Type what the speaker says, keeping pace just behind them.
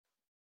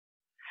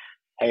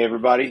Hey,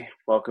 everybody,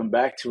 welcome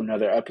back to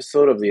another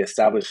episode of the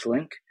Established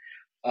Link.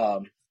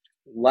 Um,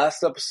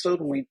 Last episode,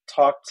 we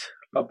talked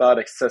about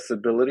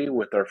accessibility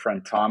with our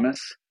friend Thomas.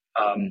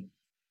 Um,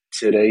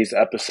 Today's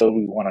episode,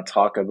 we want to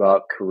talk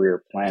about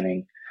career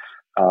planning,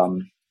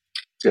 um,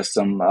 just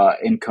some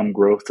income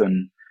growth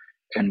and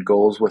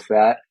goals with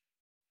that.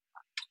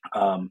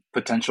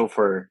 Potential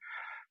for,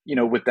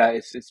 with that,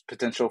 it's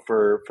potential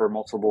for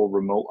multiple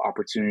remote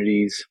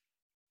opportunities.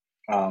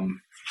 Um,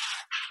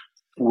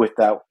 with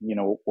that,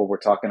 what we're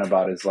talking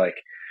about is like,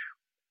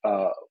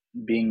 uh,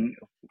 being,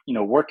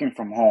 working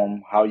from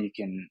home, how you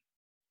can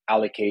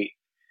allocate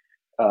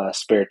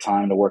spare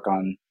time to work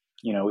on,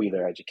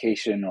 either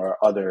education or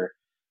other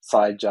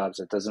side jobs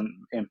that doesn't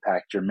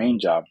impact your main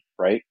job,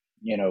 right?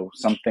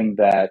 Something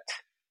that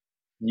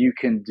you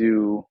can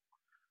do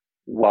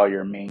while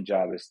your main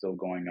job is still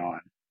going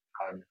on,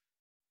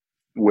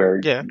 where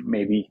Yeah.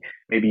 maybe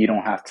you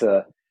don't have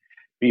to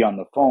be on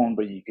the phone,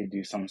 but you could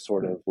do some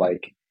sort of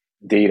like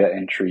data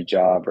entry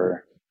job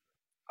or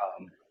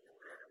um,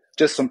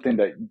 just something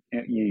that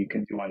you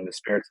can do in the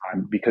spare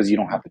time because you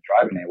don't have to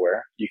drive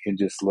anywhere. You can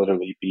just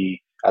literally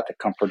be at the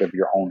comfort of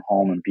your own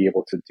home and be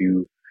able to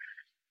do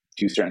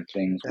certain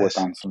things, work That's,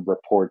 on some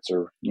reports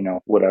or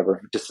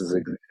whatever. Just as an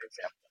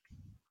example.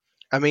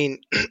 I mean,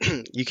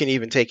 you can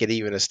even take it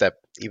even a step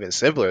even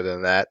simpler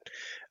than that.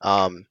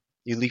 Um,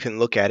 you can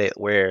look at it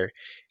where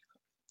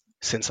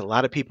since a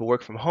lot of people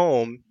work from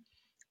home,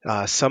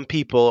 some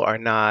people are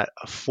not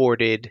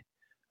afforded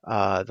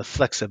the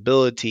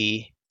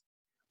flexibility.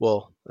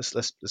 Well,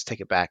 let's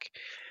take it back.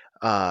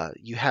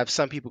 You have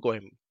some people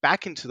going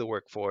back into the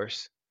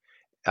workforce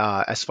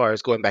as far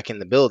as going back in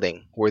the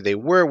building where they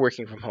were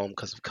working from home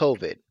because of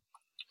COVID.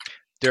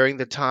 During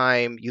the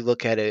time you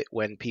look at it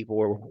when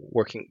people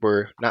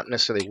were not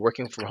necessarily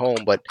working from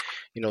home, but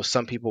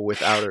some people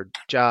without a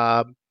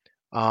job,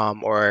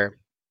 or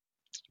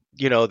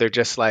they're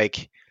just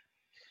like,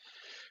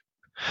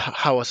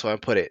 how else do I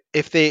put it,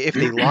 if they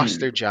lost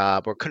their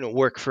job or couldn't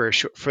work for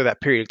for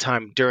that period of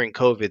time during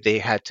COVID, they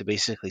had to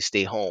basically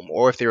stay home,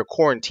 or if they were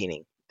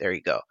quarantining, there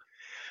you go.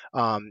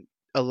 um,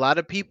 a lot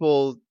of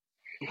people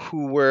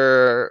who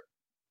were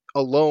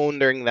alone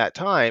during that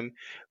time,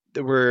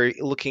 they were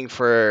looking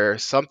for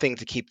something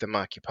to keep them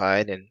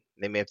occupied, and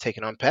they may have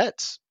taken on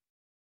pets.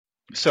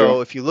 True.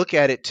 So if you look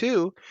at it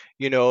too,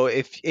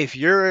 if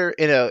you're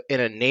in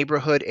a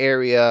neighborhood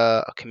area,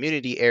 a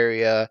community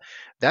area,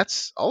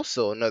 that's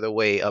also another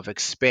way of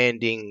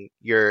expanding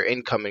your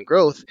income and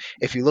growth.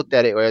 If you looked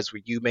at it as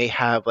where you may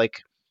have,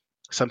 like,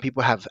 some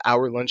people have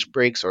hour lunch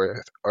breaks,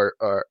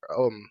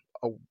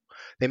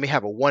 they may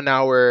have a 1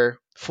 hour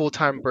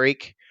full-time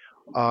break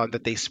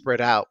that they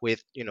spread out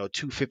with,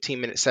 two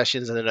 15-minute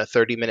sessions and then a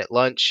 30-minute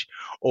lunch,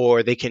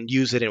 or they can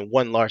use it in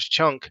one large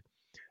chunk.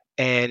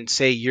 And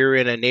say you're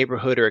in a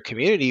neighborhood or a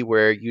community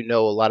where a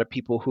lot of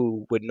people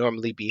who would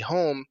normally be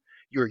home,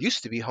 you're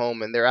used to be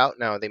home, and they're out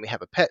now. They may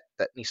have a pet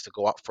that needs to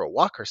go out for a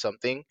walk or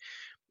something,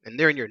 and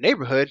they're in your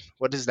neighborhood.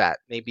 What is that?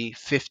 Maybe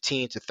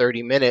 15 to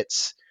 30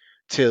 minutes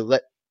to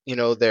let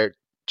their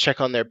check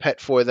on their pet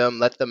for them,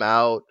 let them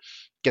out,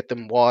 get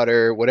them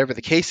water, whatever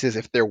the case is,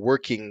 if they're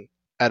working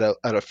at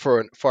a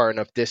far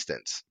enough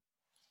distance.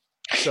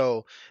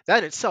 So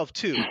that itself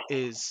too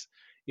is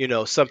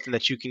something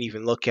that you can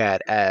even look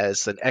at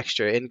as an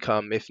extra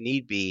income if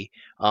need be,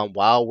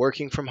 while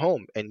working from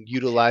home and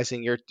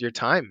utilizing your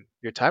time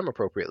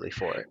appropriately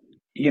for it.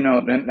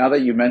 Now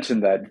that you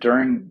mentioned that,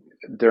 during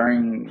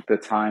the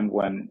time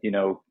when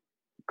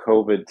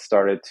COVID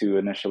started to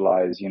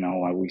initialize,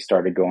 when we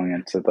started going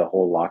into the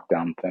whole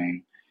lockdown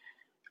thing,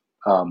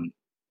 um,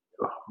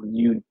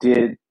 you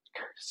did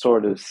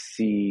sort of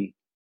see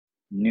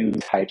new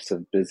types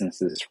of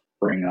businesses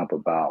spring up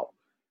about,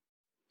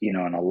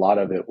 and a lot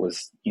of it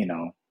was,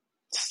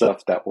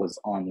 stuff that was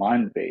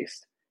online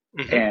based.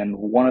 Hmm. And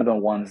one of the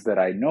ones that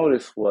I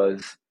noticed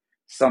was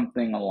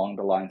something along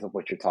the lines of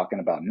what you're talking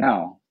about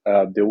now.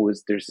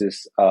 There's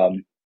this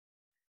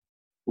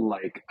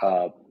like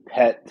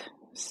pet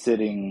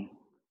sitting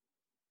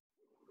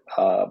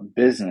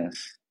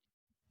business,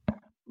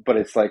 but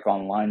it's like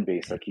online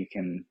based. Like you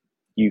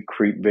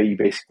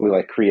basically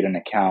like create an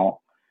account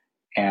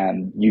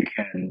and you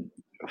can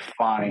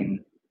find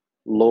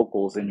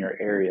locals in your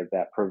area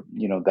that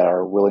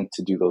are willing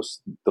to do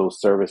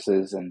those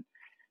services, and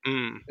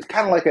Mm. it's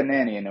kind of like a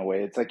nanny in a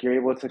way. It's like you're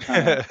able to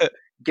kind of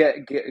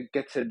get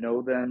to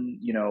know them,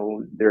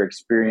 their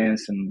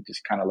experience, and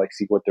just kind of like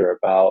see what they're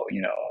about,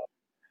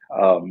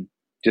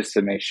 just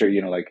to make sure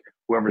like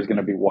whoever's going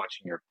to be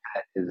watching your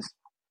pet is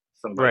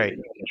somebody that Right.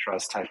 you can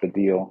trust, type of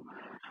deal.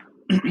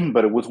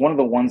 But it was one of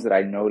the ones that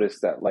I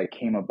noticed that like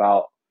came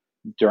about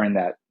during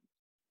that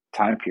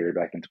time period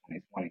back in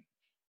 2020.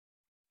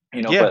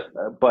 Yeah.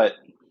 But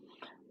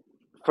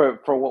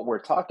for what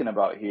we're talking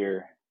about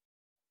here,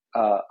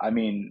 I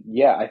mean,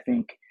 yeah, I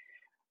think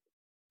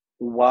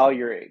while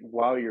you're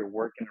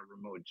working a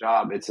remote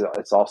job, it's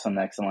also an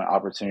excellent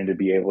opportunity to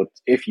be able to,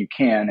 if you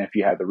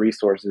have the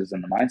resources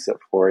and the mindset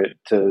for it,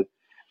 to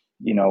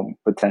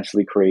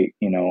potentially create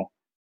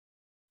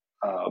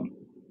um,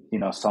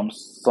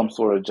 some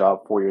sort of job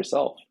for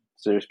yourself.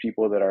 So there's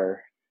people that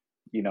are,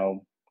 you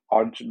know,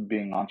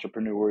 being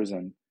entrepreneurs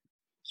and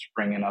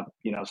springing up,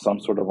 some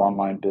sort of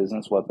online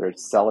business, whether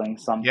it's selling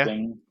Yeah.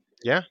 something,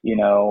 Yeah.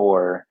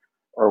 or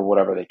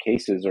whatever the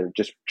case is, or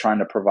just trying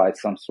to provide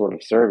some sort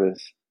of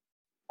service.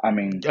 I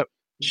mean, Yep.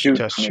 shoot,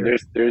 That's I mean,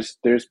 true.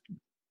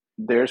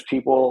 there's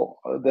people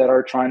that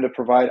are trying to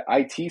provide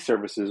IT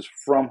services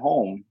from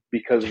home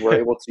because we're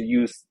able to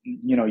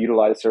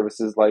utilize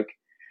services like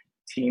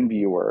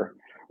TeamViewer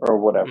or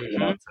whatever,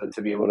 Hmm.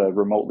 to be able to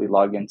remotely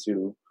log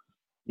into,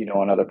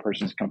 another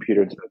person's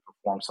computer to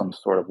perform some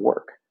sort of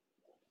work.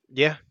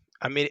 Yeah.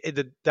 I mean,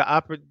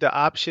 the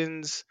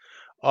options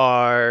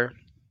are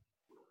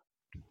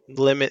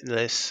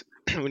limitless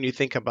when you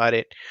think about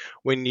it.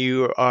 When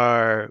you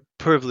are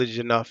privileged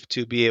enough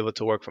to be able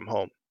to work from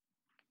home,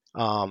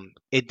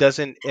 it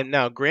doesn't. And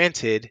now,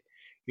 granted,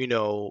 you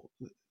know,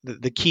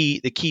 the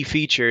key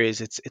feature is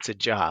it's a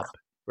job,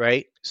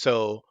 right?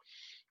 So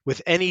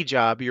with any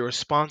job, you're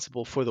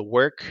responsible for the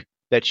work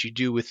that you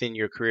do within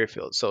your career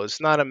field. So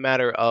it's not a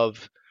matter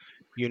of,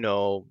 you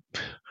know,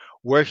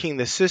 working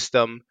the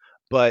system,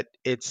 but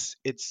it's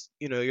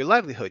your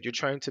livelihood. You're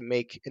trying to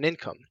make an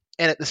income,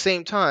 and at the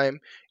same time,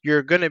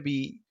 you're going to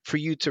be for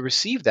you to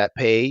receive that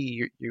pay.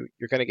 You're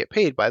going to get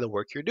paid by the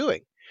work you're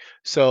doing.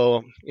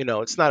 So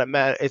it's not a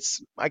matter.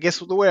 It's I guess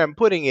the way I'm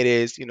putting it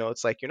is,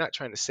 it's like you're not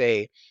trying to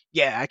say,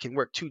 yeah, I can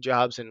work two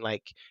jobs and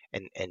like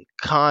and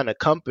con a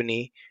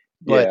company.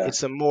 But Yeah.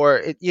 it's a more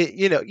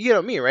you know what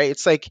I mean, right?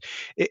 It's like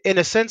in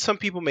a sense some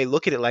people may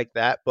look at it like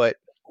that, but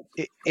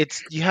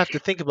it's you have to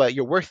think about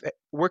your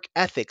work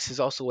ethics is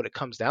also what it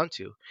comes down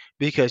to,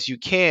 because you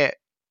can't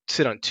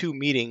sit on two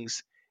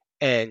meetings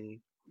and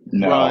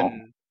No.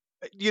 run,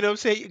 you know what I'm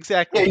saying? Yeah,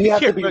 Exactly. You you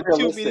have to can't be run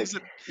two realistic. meetings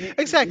You,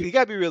 exactly, you, you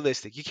got to be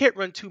realistic. You can't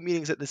run two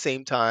meetings at the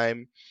same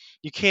time.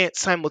 You can't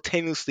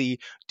simultaneously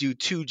do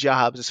two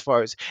jobs as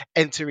far as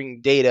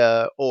entering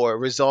data or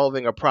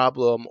resolving a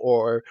problem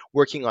or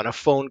working on a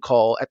phone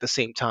call at the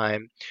same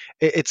time.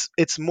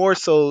 It's more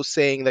so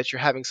saying that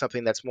you're having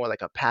something that's more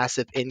like a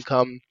passive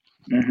income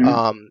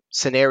hmm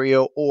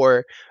scenario,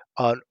 or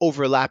an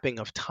overlapping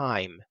of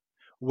time,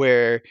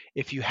 where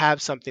if you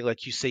have something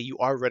like you say you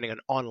are running an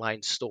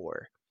online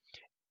store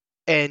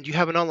and you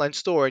have an online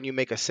store and you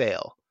make a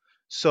sale,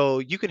 so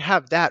you can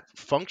have that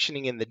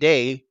functioning in the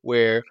day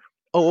where,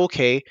 oh,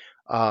 okay,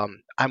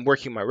 I'm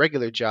working my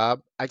regular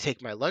job, I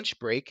take my lunch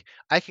break,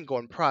 I can go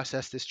and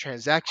process this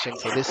transaction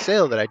for this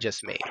sale that I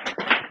just made.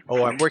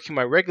 Oh, I'm working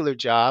my regular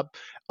job,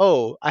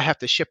 oh, I have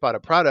to ship out a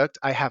product,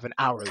 I have an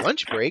hour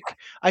lunch break,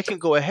 I can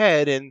go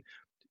ahead and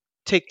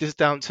take this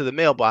down to the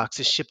mailbox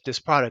to ship this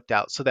product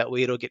out, so that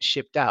way it'll get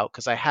shipped out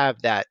because I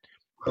have that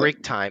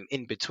break time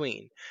in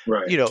between.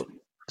 Right. You know,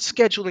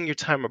 scheduling your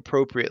time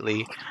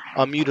appropriately,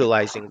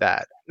 utilizing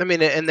that. I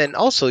mean, and then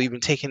also even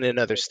taking it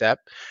another step,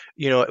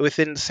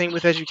 within the same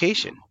with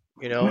education.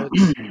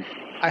 It's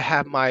I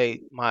have my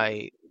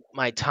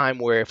time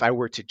where if I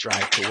were to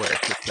drive to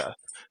work, it's a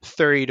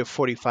 30 to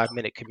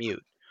 45-minute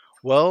commute.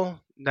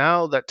 Well,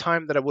 now that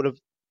time that I would have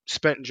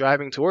spent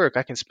driving to work,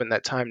 I can spend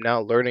that time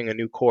now learning a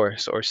new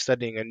course or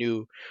studying a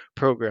new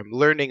program,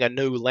 learning a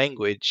new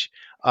language.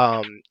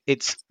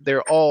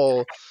 They're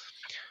all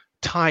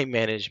time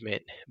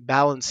management,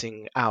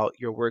 balancing out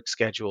your work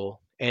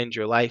schedule and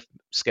your life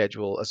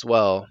schedule as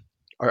well,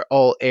 are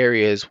all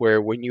areas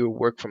where when you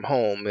work from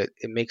home, it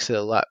makes it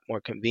a lot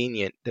more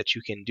convenient that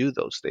you can do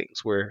those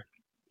things where,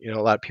 a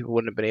lot of people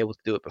wouldn't have been able to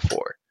do it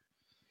before.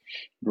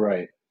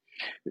 Right.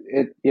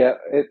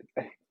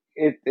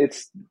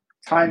 It's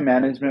time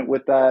management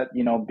with that,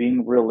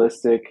 being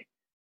realistic.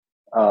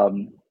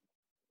 Um,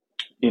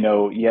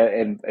 yeah,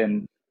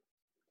 and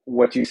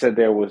what you said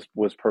there was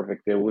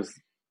perfect. It was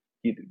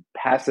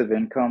passive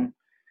income.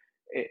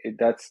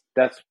 That's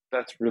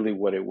really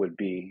what it would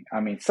be. I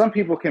mean, some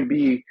people can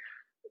be,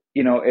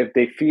 if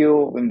they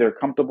feel and they're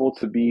comfortable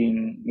to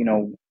being,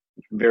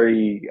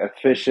 very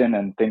efficient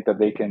and think that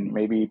they can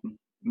maybe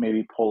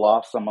pull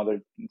off some other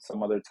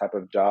type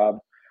of job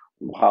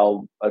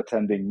while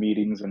attending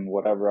meetings and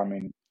whatever. I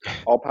mean,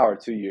 all power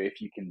to you if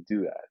you can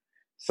do that.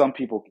 Some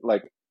people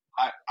like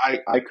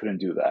I couldn't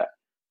do that,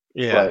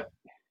 Yeah.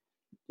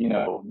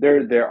 but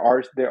there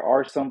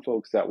are some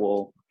folks that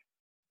will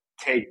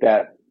take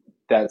that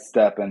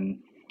step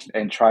and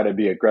try to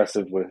be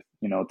aggressive with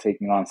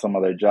taking on some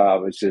other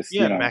job. It's just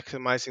Yeah,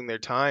 maximizing their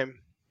time.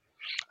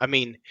 I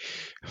mean,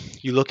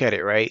 you look at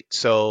it, right?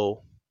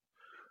 So,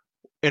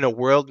 in a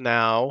world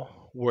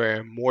now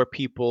where more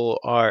people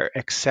are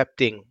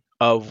accepting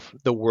of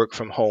the work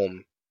from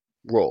home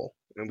role,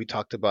 and we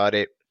talked about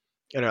it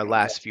in our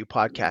last few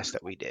podcasts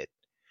that we did,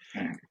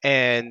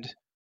 and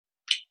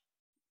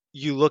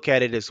you look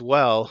at it as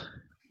well,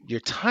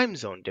 your time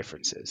zone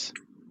differences.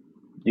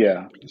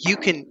 yeah. You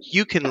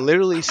can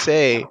literally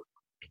say,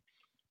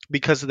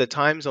 because of the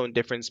time zone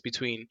difference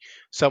between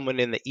someone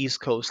in the East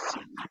Coast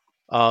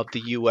of the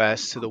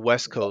US to the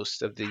West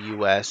Coast of the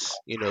US,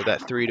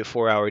 that 3 to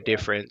 4 hour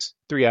difference,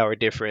 3 hour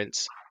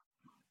difference.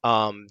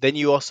 Then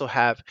you also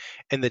have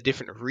in the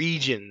different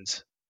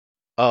regions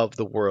of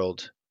the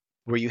world.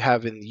 where you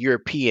have in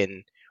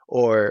European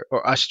or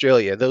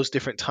Australia, those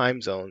different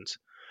time zones,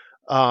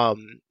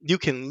 you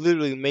can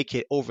literally make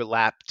it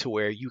overlap to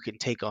where you can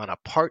take on a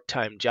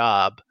part-time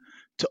job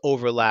to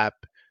overlap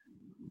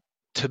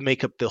to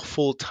make up the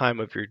full time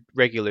of your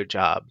regular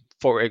job.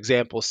 For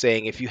example,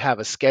 saying if you have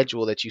a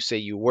schedule that you say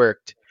you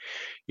worked,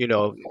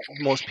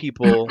 most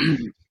people,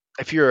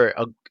 if you're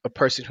a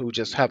person who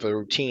just have a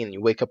routine,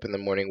 you wake up in the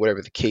morning,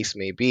 whatever the case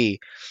may be,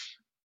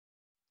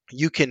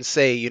 you can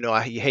say,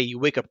 hey, you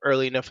wake up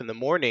early enough in the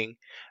morning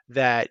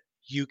that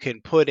you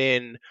can put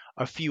in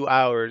a few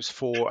hours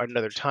for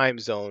another time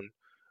zone,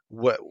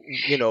 what,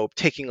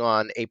 taking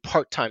on a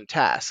part-time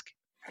task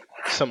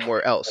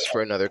somewhere else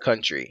for another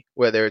country,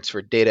 whether it's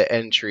for data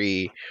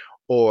entry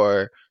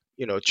or,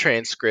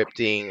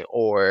 transcripting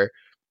or,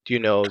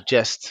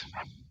 just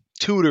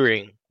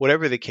tutoring,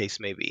 whatever the case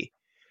may be.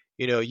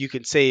 You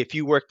can say if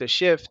you worked a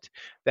shift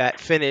that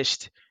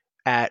finished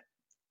at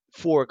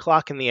 4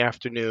 o'clock in the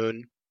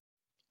afternoon,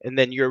 and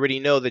then you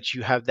already know that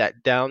you have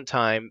that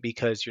downtime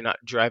because you're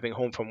not driving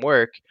home from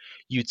work,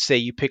 you'd say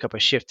you pick up a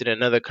shift in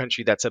another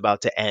country that's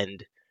about to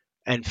end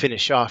and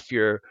finish off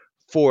your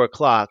 4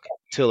 o'clock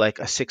to like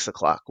a 6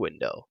 o'clock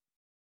window.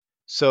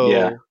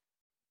 Yeah.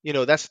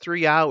 So, that's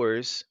 3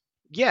 hours.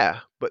 Yeah,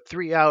 but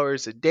 3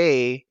 hours a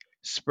day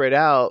spread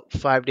out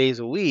 5 days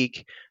a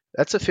week,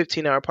 that's a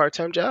 15-hour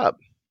part-time job.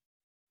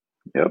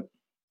 Yep.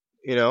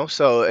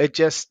 So it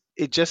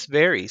just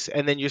varies.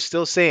 And then you're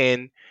still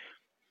saying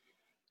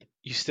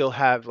you still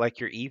have like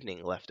your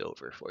evening left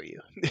over for you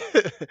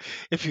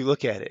if you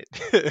look at it,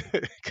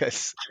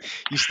 because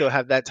you still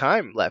have that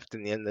time left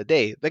in the end of the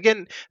day.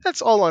 Again,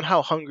 that's all on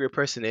how hungry a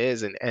person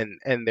is,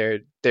 and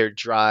their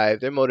drive,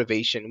 their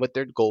motivation, what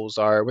their goals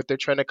are, what they're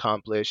trying to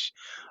accomplish.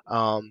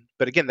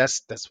 But again,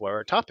 that's what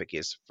our topic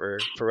is for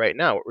right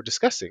now, what we're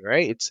discussing,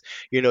 right? It's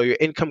your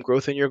income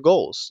growth and your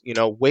goals,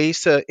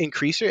 ways to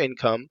increase your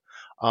income,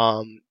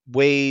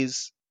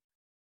 ways,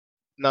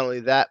 not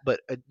only that, but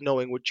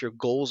knowing what your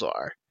goals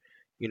are,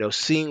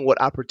 seeing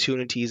what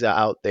opportunities are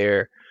out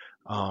there,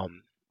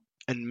 um,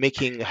 and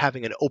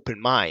having an open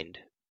mind,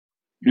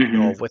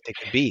 Hmm. of what they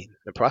could be,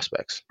 the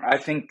prospects. I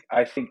think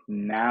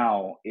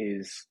now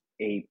is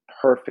a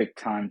perfect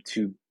time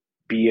to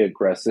be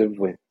aggressive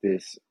with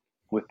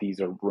these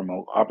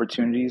remote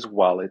opportunities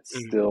while it's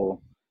Mhm.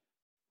 still.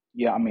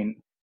 Yeah, I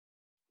mean,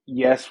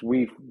 yes,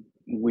 we've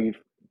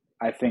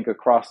I think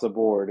across the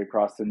board,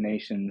 across the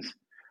nations,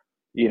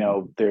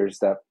 there's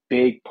that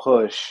big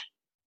push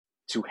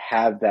to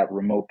have that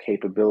remote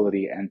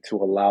capability and to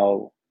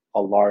allow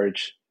a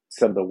large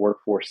set of the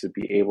workforce to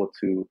be able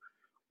to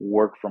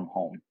work from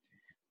home.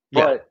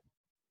 Yeah. But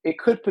it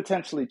could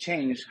potentially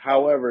change.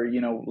 However,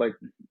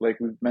 like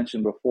we've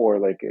mentioned before,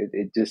 like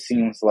it just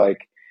seems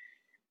like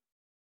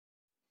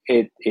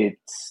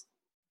it's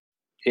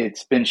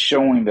been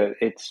showing that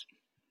it's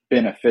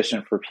been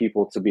efficient for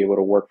people to be able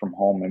to work from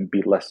home and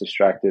be less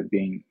distracted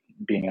being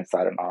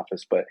inside an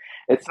office. But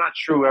it's not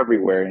true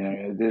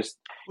everywhere. There's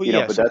Well, but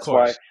yes, of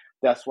course.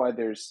 that's why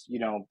there's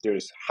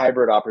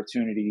hybrid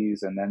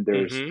opportunities, and then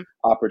there's Hmm.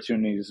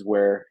 opportunities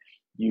where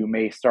you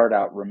may start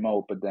out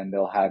remote, but then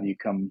they'll have you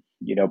come,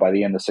 by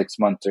the end of 6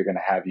 months, they're going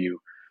to have you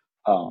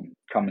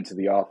come into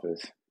the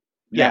office.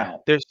 Yeah,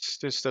 Now, there's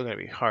still gonna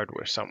be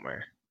hardware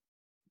somewhere.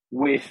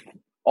 with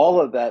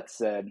all of that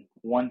said,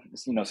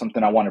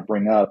 something I want to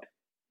bring up,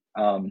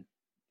 um,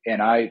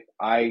 and I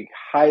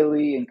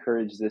highly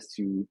encourage this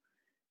to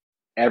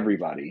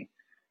everybody.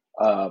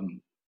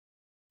 Um,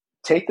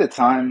 Take the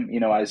time,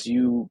 as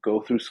you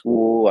go through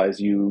school, as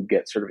you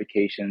get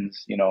certifications,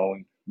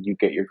 you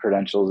get your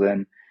credentials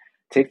in.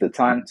 Take the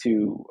time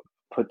to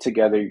put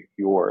together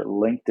your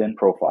LinkedIn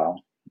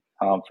profile.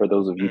 For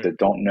those of you Mm. that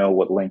don't know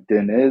what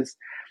LinkedIn is,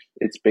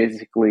 it's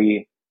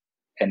basically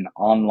an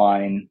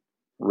online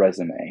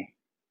resume.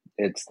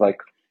 It's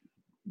like,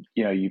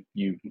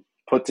 you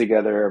put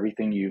together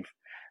everything you've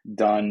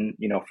done,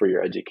 for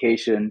your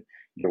education,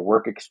 your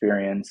work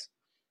experience,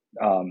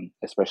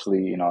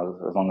 especially, as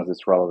long as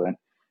it's relevant.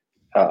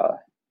 Like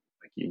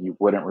you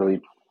wouldn't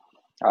really,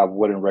 I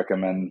wouldn't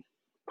recommend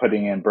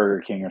putting in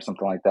Burger King or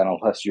something like that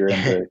unless you're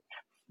in the,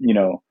 you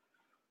know,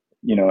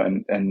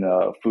 in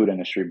the food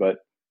industry.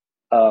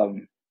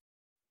 Um,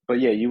 but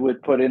yeah, you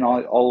would put in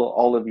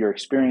all of your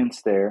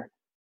experience there,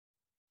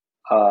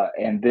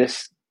 and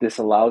this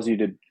allows you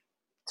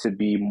to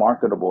be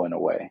marketable in a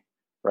way,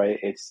 right?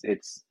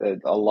 It's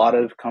a lot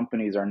of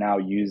companies are now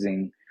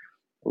using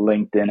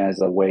LinkedIn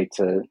as a way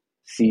to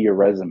see your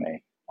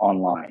resume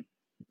online.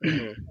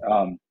 Hmm.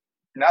 um,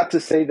 Not to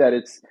say that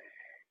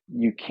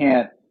you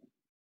can't.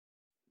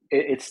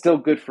 It's still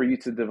good for you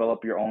to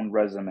develop your own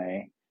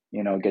resume.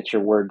 Get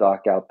your Word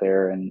doc out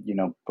there and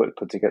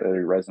put together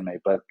your resume.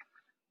 But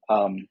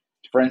um,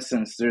 for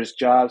instance, there's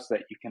jobs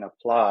that you can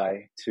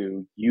apply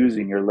to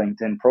using your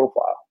LinkedIn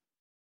profile,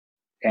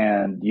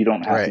 and you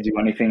don't have to Right. do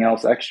anything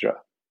else extra.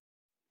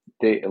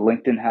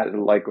 LinkedIn had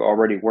like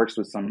already works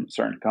with some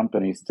certain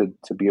companies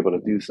to be able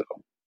to do so.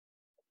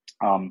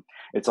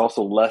 It's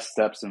also less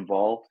steps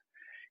involved.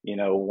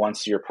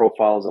 Once your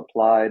profile is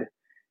applied,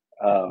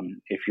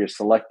 If you're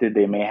selected,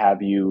 they may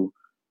have you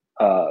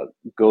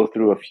go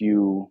through a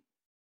few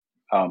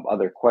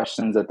other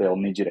questions that they'll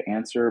need you to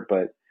answer,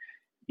 but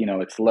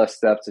it's less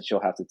steps that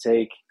you'll have to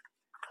take,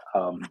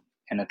 um,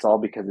 and it's all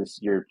because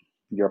you're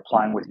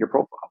applying with your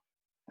profile.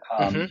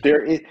 Hmm.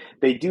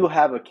 They do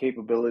have a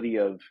capability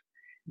of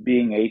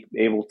being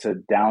able to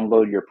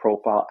download your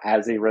profile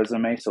as a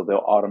resume, so they'll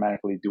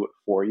automatically do it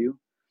for you.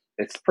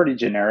 It's pretty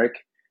generic,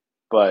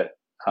 but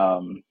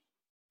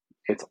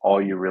it's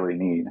all you really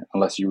need,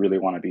 unless you really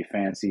want to be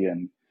fancy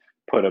and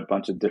put a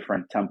bunch of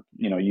different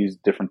use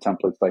different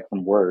templates like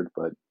from Word.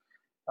 But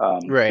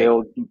Right.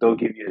 they'll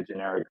give you a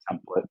generic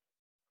template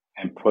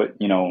and put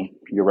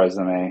your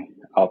resume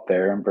out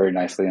there very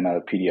nicely in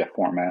a PDF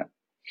format.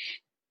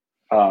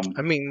 I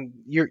Um, mean,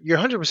 you're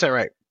 100%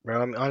 right,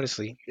 bro. I mean,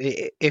 honestly,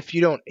 if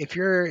you don't, if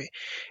you're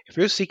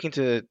seeking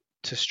to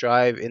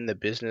strive in the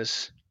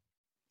business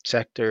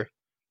sector,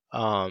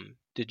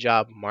 the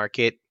job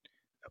market,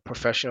 a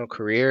professional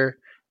career,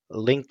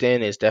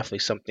 LinkedIn is definitely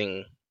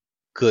something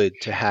good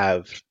to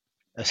have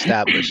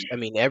established. I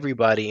mean,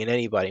 everybody and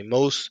anybody,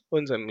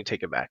 let me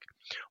take it back.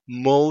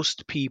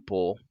 Most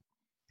people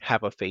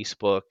have a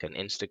Facebook, an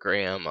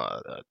Instagram,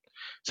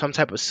 some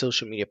type of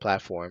social media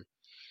platform.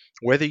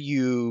 Whether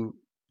you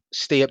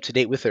stay up to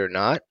date with it or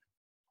not,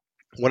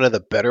 one of the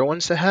better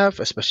ones to have,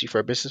 especially for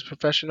a business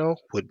professional,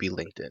 would be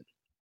LinkedIn.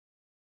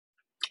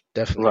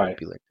 Definitely would right.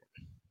 be LinkedIn.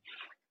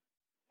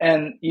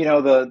 And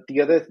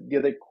the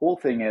other cool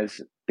thing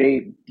is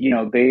they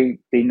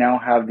now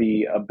have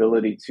the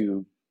ability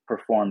to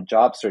perform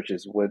job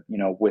searches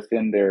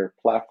within their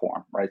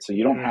platform, right? So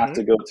you don't have Hmm.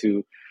 to go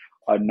to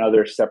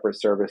another separate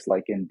service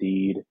like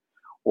Indeed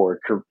or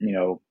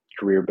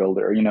Career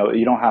Builder. You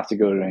don't have to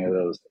go to any of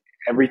those.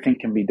 Everything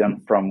can be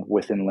done from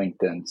within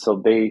LinkedIn.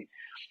 So they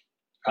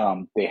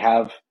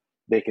have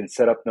they can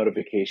set up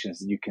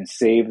notifications. You can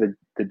save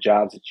the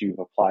jobs that you've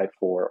applied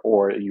for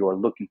or you're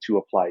looking to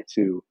apply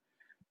to.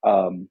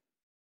 Um,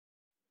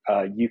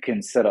 you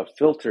can set up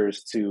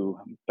filters to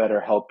better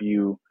help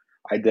you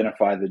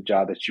identify the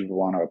job that you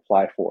want to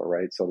apply for,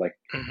 right? So, like,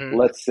 Hmm.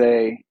 let's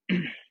say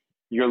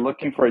you're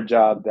looking for a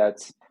job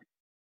that's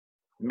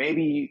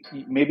maybe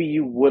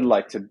you would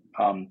like to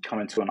come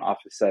into an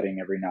office setting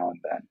every now and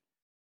then,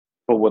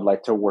 but would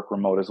like to work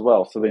remote as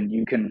well. So then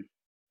you can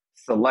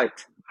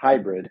select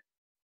hybrid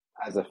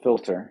as a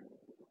filter,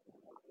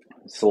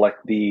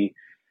 select the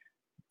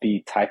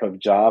type of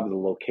job, the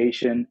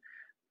location,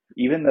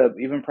 even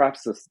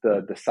perhaps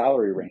the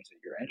salary range that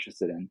you're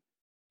interested in,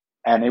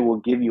 and it will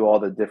give you all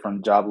the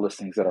different job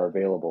listings that are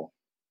available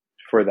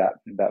for that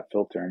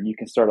filter, and you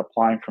can start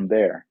applying from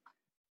there.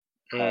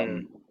 Mm.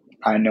 Um,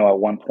 I know at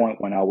one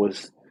point when I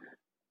was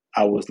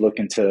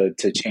looking to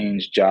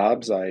change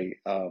jobs, I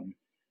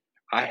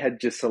had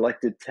just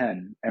selected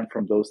 10, and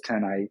from those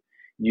 10, I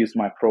used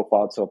my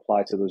profile to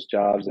apply to those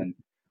jobs and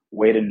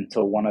waited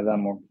until one of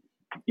them,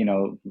 you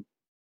know,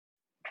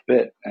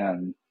 fit,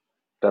 and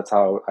that's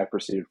how I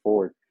proceeded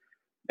forward.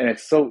 And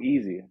it's so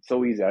easy. It's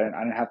so easy. I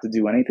didn't have to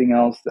do anything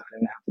else. I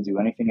didn't have to do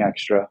anything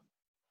extra.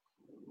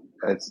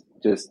 It's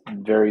just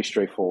very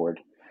straightforward.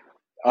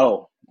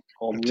 Oh,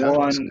 I'm telling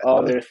you, it's one good.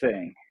 other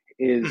thing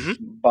is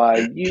Hmm.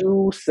 by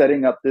you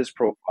setting up this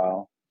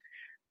profile,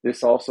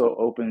 this also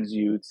opens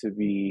you to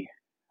be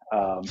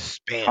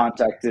Spammed.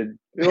 contacted.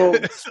 Well,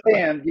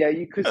 spam. Yeah,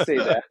 you could say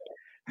that.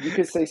 You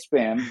could say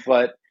spam,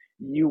 but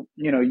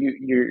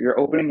you're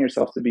opening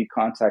yourself to be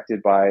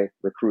contacted by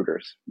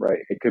recruiters, right?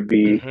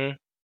 Hmm.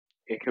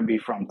 It could be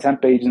from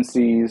temp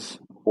agencies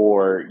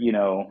or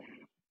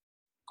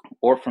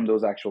or from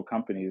those actual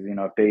companies.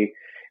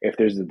 If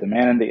there's a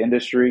demand in the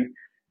industry,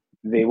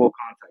 they will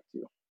contact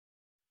you.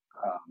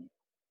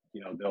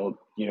 Um, they'll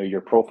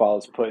your profile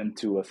is put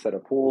into a set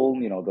of pool.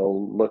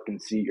 They'll look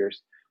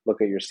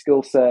at your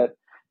skill set,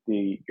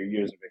 your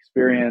years of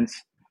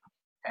experience,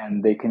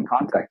 and they can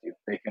contact you.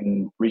 They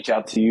can reach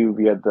out to you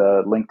via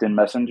the LinkedIn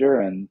Messenger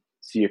and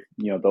see if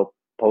they'll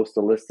post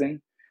a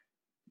listing,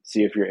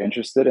 see if you're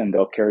interested, and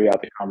they'll carry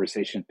out the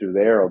conversation through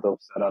there, or they'll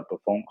set up a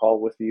phone call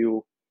with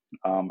you.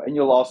 And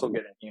you'll also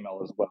get an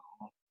email as well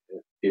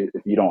if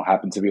you don't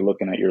happen to be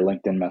looking at your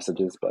LinkedIn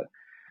messages.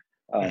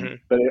 Hmm.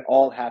 But it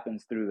all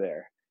happens through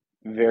there,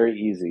 very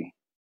easy.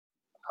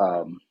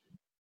 Um,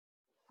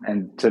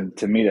 and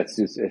to me, it's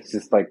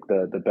just like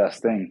the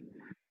best thing.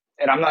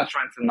 And I'm not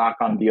trying to knock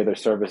on the other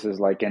services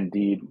like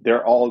Indeed.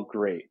 They're all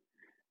great.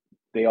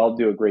 They all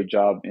do a great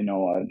job, and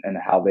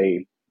how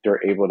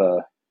they're able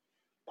to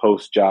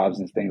post jobs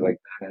and things like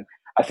that. And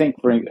I think,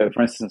 for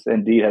instance,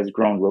 Indeed has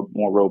grown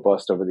more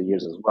robust over the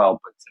years as well.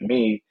 But to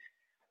me,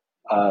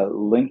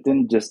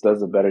 LinkedIn just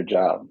does a better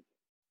job.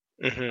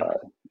 Hmm.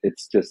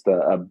 It's just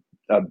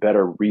a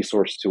better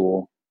resource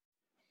tool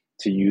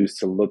to use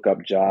to look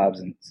up jobs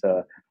and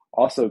to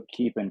also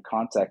keep in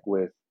contact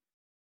with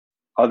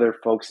other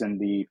folks in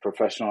the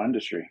professional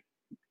industry,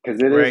 because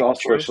it is Right.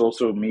 also a True.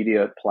 social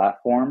media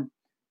platform,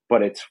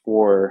 but it's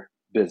for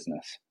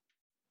business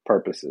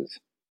purposes.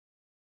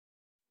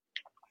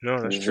 No,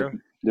 So that's true.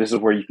 this is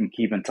where you can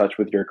keep in touch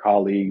with your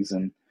colleagues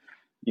and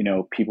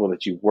people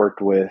that you've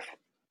worked with.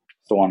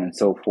 so on and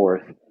so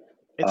forth.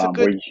 It's a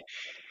Where good you,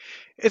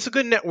 it's a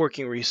good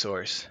networking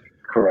resource.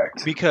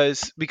 correct,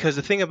 Because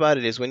the thing about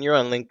it is when you're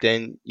on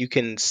LinkedIn, you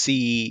can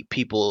see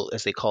people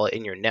as they call it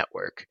in your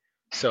network.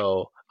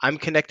 So I'm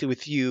connected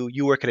with you,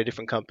 you work at a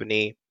different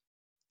company,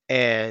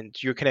 and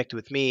you're connected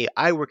with me,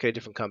 I work at a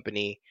different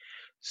company.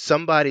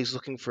 Somebody's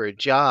looking for a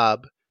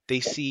job, they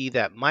see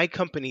that my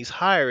company's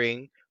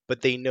hiring,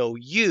 but they know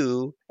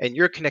you and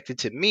you're connected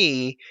to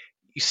me.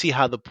 You see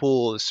how the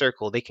pool is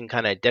circle, they can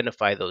kind of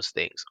identify those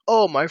things.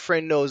 Oh, my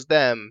friend knows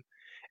them,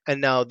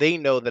 and now they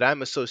know that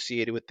I'm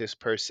associated with this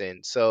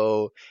person.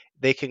 So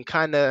they can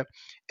kind of,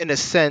 in a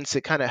sense,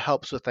 it kind of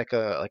helps with like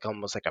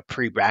almost like a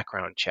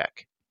pre-background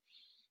check,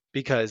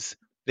 because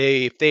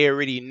if they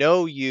already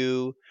know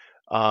you,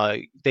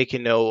 they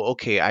can know,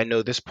 okay, I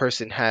know this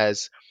person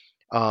has,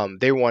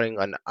 they're wanting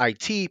an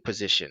IT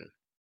position,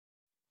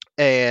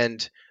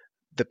 and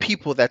the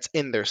people that's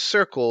in their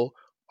circle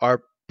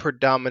are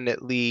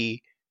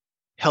predominantly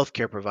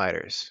healthcare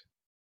providers,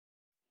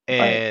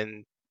 right,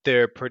 and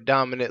they're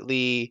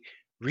predominantly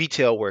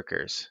retail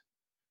workers.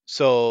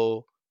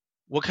 So,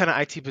 what kind of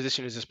IT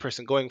position is this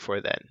person going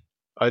for then?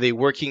 Are they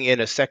working in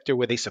a sector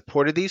where they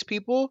supported these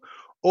people,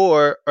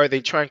 or are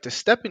they trying to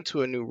step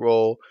into a new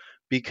role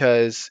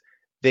because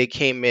they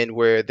came in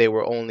where they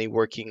were only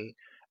working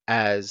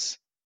as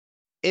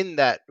in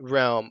that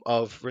realm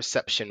of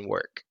reception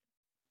work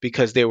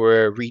because they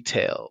were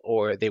retail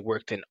or they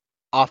worked in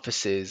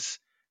offices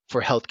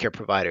for healthcare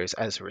providers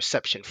as a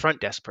reception front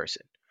desk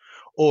person?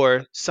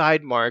 Or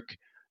side mark,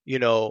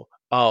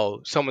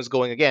 oh, someone's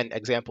going again,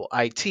 example,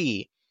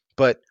 IT,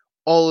 but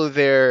all of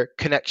their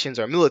connections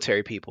are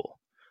military people.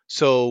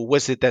 So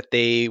was it that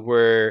they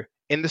were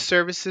in the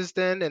services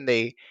then and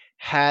they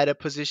had a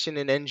position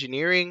in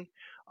engineering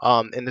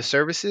in the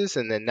services,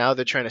 and then now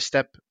they're trying to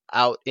step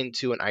out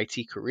into an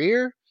IT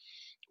career?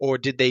 Or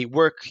did they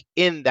work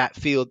in that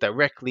field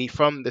directly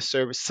from the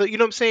service? So you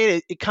know what I'm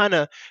saying? It kind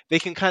of, they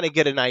can kind of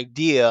get an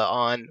idea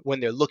on when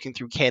they're looking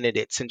through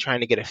candidates and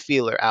trying to get a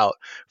feeler out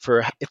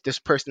for if this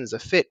person is a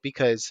fit,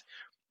 because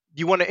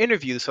you want to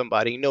interview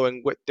somebody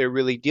knowing what they're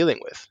really dealing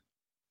with.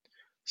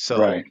 So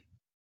right.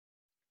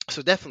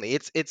 definitely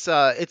it's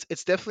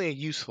definitely a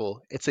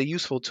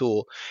useful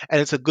tool,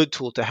 and it's a good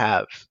tool to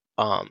have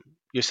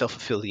yourself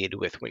affiliated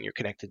with when you're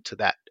connected to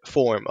that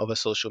form of a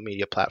social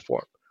media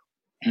platform.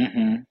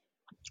 Hmm.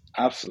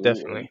 So Absolutely.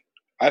 definitely.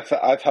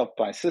 I've helped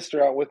my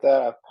sister out with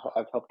that.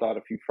 I've helped out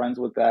a few friends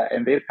with that,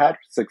 and they've had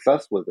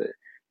success with it.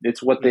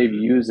 It's what they've Hmm.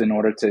 used in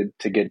order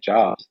to get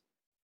jobs.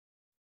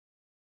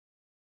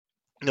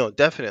 No,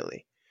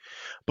 definitely.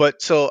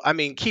 But so, I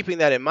mean, keeping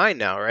that in mind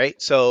now, right?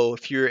 So,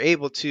 if you're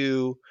able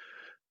to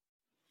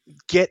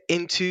get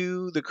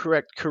into the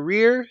correct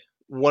career,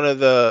 one of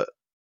the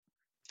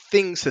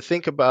things to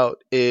think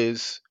about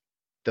is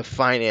the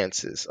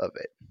finances of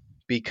it.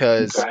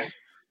 Because Okay.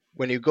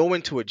 when you go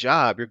into a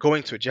job, you're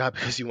going to a job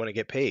because you want to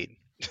get paid.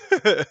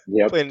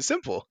 Yep. Plain and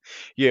simple.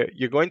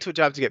 You're going to a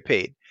job to get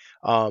paid.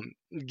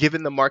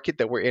 Given the market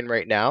that we're in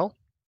right now,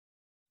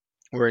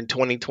 we're in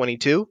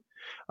 2022,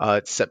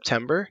 it's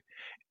September,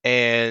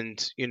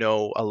 and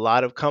a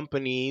lot of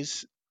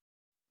companies,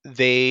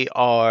 they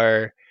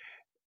are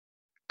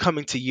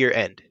coming to year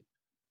end.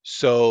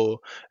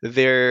 So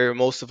they're,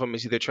 most of them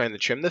is either trying to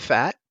trim the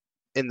fat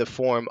in the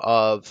form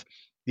of,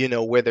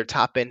 where they're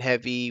top end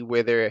heavy,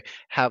 where they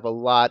have a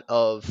lot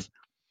of,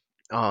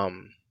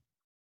 um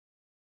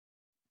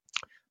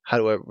how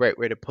do I right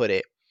way to put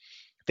it?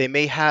 They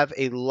may have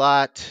a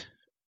lot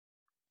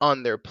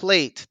on their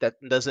plate that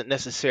doesn't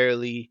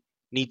necessarily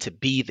need to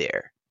be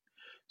there.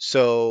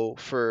 So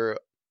for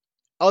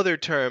other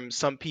terms,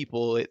 some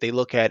people, they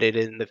look at it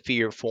in the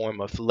fear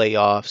form of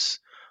layoffs.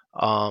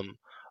 Um,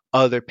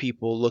 Other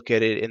people look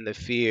at it in the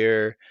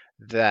fear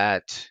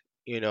that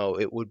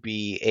it would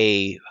be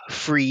a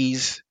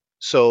freeze,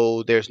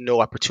 so there's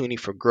no opportunity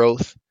for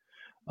growth,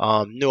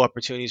 no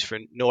opportunity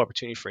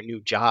for a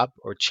new job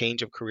or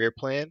change of career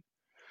plan.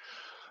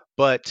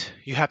 But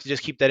you have to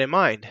just keep that in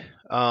mind.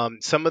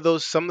 Some of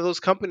those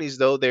companies,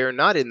 though, they're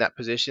not in that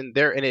position.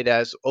 They're in it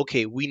as,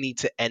 okay, we need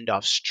to end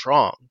off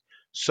strong.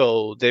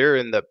 So they're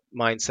in the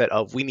mindset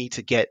of, we need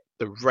to get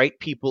the right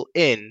people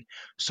in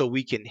so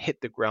we can hit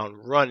the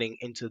ground running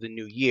into the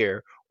new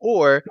year,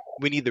 or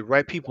we need the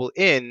right people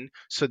in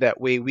so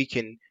that way we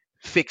can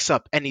fix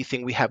up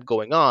anything we have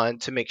going on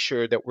to make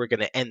sure that we're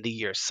going to end the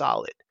year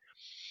solid.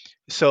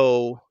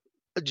 So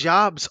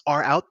jobs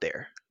are out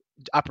there,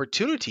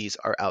 opportunities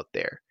are out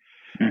there.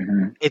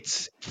 Hmm.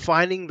 It's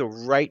finding the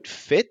right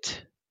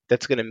fit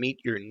that's going to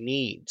meet your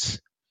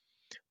needs.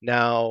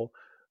 Now,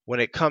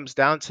 when it comes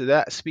down to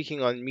that,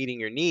 speaking on meeting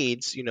your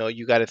needs,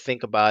 you got to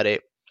think about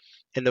it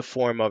in the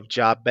form of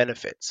job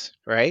benefits,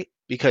 right?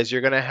 Because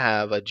you're going to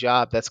have a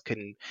job that's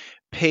can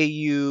pay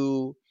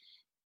you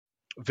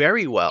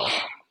very well,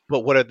 but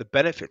what are the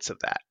benefits of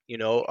that?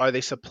 Are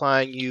they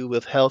supplying you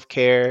with health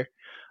care?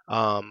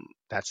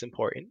 That's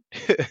important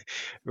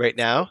right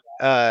now.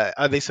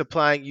 Are they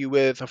supplying you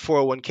with a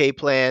 401k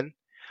plan?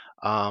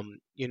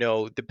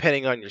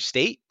 Depending on your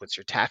state, what's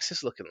your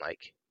taxes looking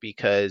like?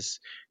 because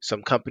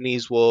some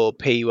companies will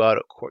pay you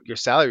out, your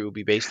salary will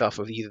be based off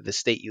of either the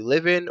state you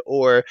live in,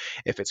 or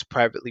if it's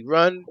privately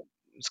run,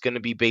 it's going to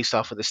be based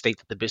off of the state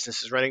that the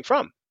business is running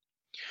from.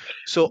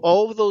 So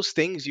all of those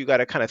things you got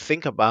to kind of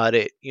think about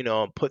it,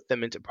 and put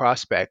them into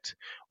prospect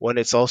when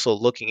it's also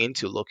looking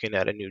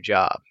at a new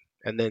job,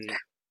 and then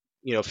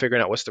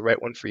figuring out what's the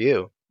right one for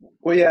you.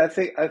 Well, yeah, I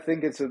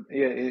think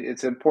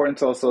it's important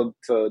to also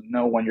to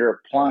know when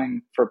you're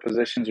applying for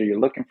positions or you're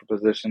looking for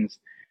positions.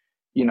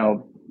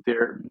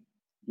 There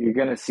you're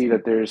going to see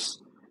that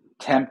there's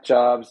temp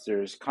jobs,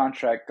 there's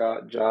contract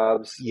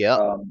jobs, Yep.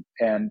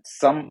 and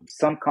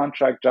some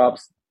contract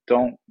jobs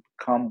don't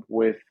come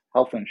with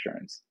health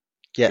insurance.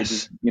 It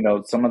just,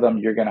 Yes. some of them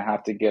you're going to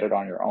have to get it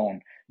on your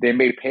own. They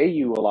may pay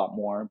you a lot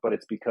more, but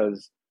it's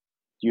because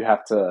you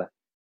have to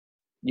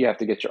you have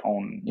to get your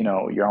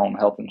own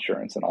health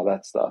insurance and all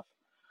that stuff.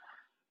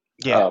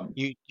 Yeah. Um,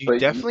 You but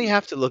definitely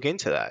have to look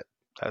into that.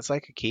 That's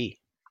like a key.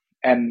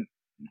 and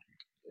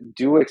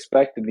do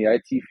expect in the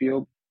IT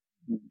field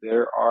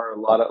there are a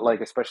lot of,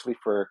 like, especially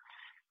for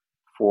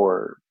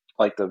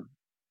like the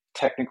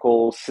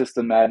technical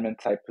system admin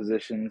type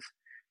positions,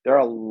 there are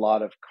a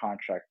lot of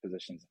contract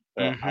positions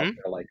that are out Mm-hmm.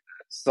 there like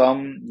that.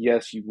 Some,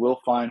 yes, you will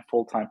find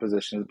full-time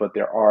positions, but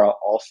there are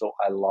also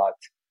a lot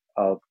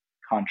of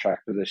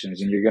contract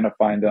positions, and you're going to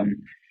find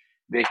them.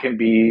 They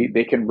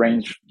can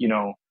range,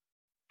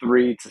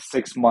 3 to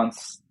 6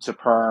 months to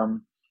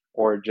perm,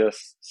 or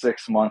just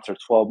 6 months or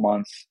 12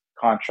 months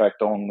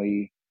contract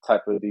only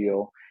type of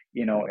deal.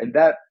 And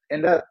that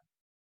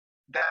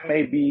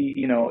may be,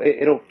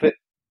 it'll fit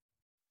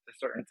a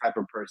certain type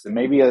of person.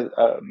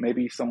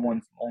 Maybe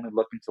someone's only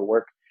looking to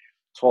work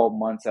 12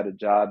 months at a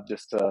job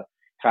just to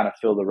kind of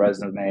fill the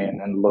resume and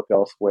then look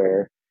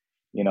elsewhere,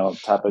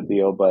 type of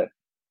deal. But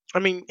I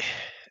mean,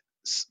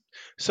 s-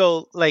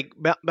 so like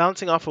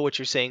bouncing off of what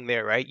you're saying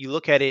there, right? You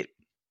look at it,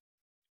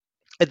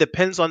 it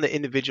depends on the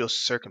individual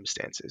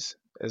circumstances.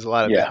 Is a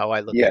lot of it yeah, how I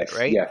look at it, yes,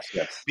 right? yes,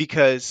 yes,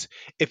 Because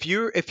if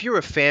you're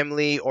a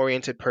family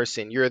oriented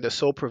person, you're the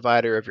sole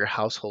provider of your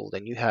household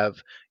and you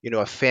have,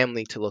 a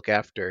family to look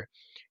after,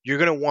 you're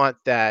going to want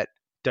that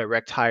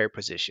direct hire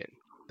position,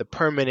 the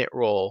permanent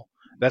role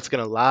that's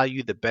going to allow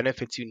you the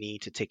benefits you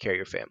need to take care of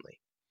your family.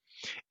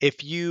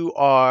 If you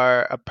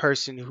are a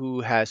person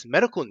who has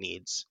medical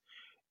needs,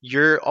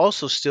 you're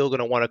also still going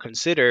to want to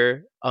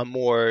consider a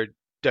more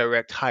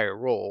direct hire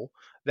role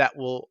that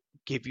will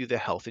give you the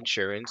health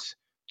insurance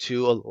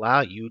to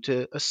allow you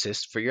to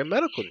assist for your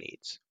medical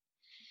needs.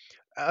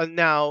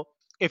 Now,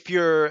 if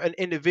you're an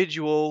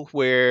individual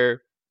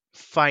where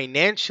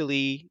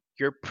financially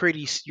you're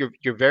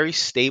very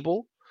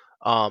stable,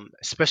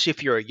 especially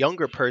if you're a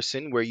younger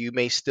person where you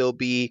may still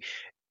be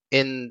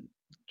in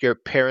your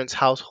parents'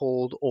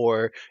 household,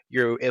 or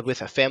you're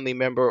with a family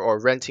member or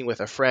renting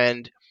with a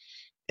friend,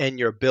 and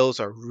your bills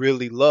are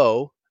really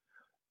low,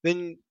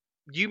 then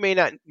you may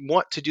not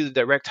want to do the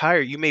direct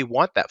hire. You may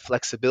want that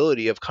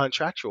flexibility of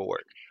contractual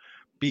work,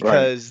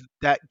 right, because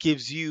that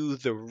gives you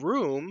the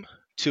room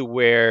to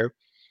where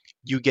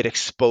you get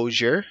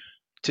exposure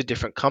to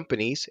different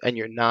companies and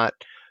you're not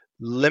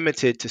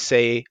limited to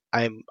say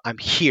I'm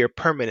here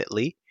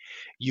permanently.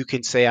 You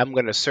can say I'm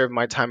going to serve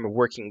my time of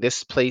working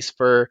this place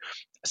for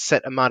a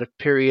set amount of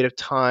period of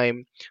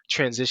time,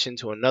 transition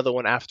to another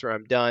one after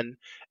I'm done,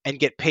 and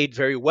get paid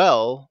very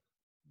well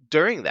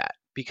during that.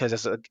 Because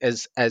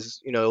as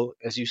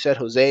you said,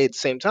 Jose, at the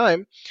same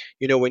time,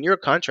 when you're a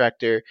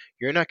contractor,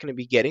 you're not going to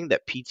be getting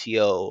that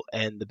PTO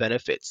and the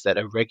benefits that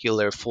a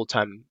regular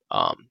full-time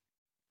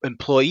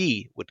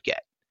employee would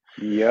get.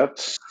 yep,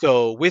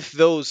 So with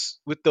those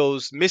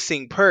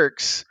missing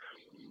perks,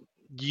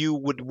 you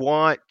would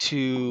want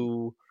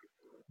to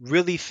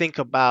really think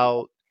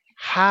about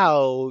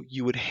how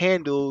you would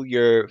handle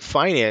your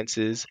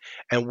finances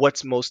and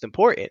what's most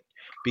important.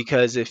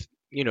 Because if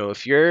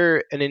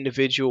you're an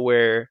individual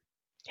where,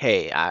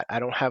 hey, I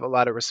don't have a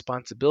lot of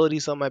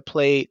responsibilities on my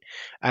plate,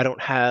 I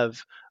don't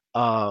have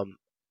um,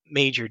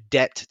 major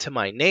debt to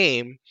my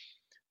name,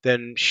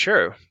 then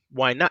sure,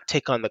 why not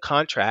take on the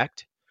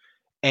contract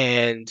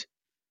and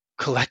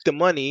collect the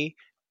money,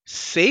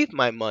 save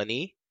my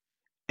money,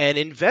 and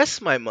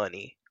invest my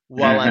money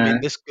while I'm in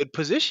hmm, this good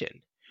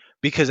position.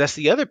 Because that's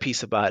the other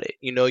piece about it.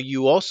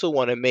 You also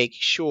want to make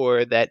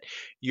sure that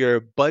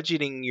you're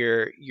budgeting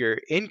your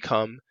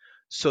income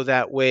so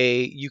that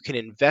way you can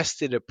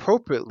invest it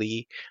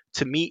appropriately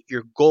to meet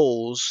your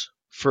goals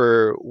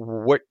for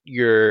what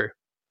your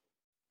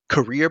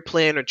career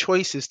plan or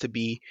choice is to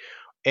be,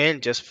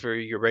 and just for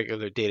your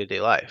regular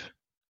day-to-day life.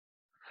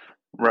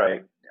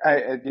 right.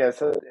 Yeah.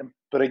 So,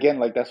 but again,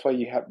 like, that's why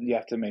you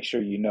have to make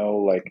sure,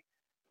 like,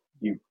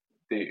 you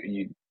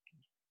you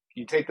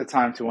you take the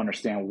time to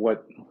understand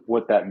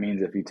what that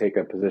means if you take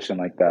a position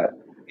like that.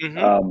 Hmm.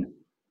 um,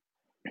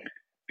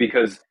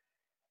 because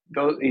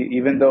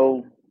even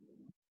though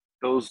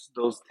those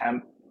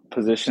temp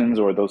positions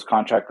or those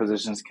contract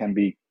positions can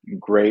be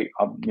great,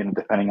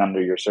 depending on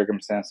your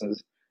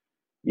circumstances,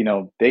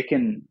 they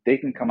can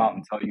come out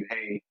and tell you,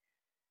 hey,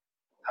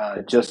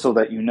 just so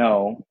that you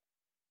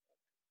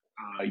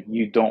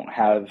don't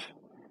have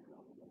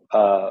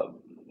uh,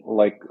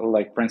 like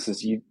for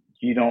instance, you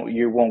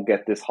won't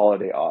get this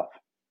holiday off.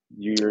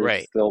 You're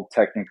Right, still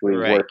technically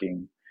right.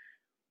 working,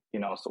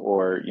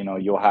 or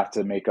you'll have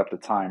to make up the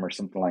time or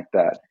something like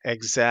that.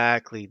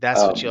 Exactly.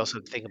 That's what you Um, also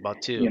have to think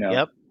about too. you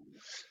know,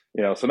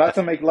 Yep. so not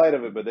to make light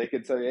of it, but they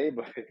could say, "Hey,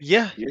 but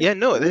Yeah, you yeah,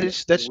 no, we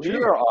that's we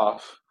true. are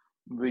off,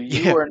 but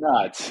you Yeah, are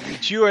not."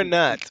 but you are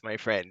not, my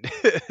friend.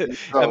 And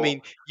I so,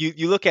 mean,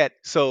 you look at,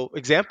 so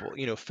example,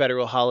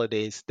 federal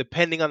holidays,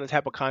 depending on the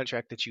type of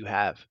contract that you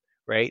have,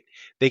 right?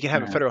 They can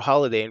have a mhm, federal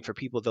holiday, and for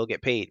people they'll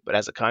get paid, but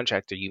as a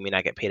contractor, you may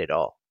not get paid at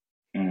all.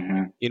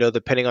 mhm.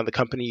 Depending on the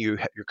company you're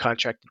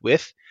contracted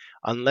with,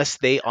 unless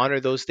they honor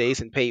those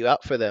days and pay you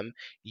out for them,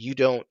 you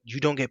don't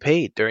get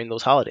paid during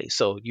those holidays.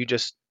 So you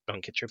just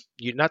don't get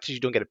you, not that you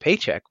don't get a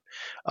paycheck,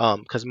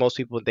 because most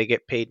people, they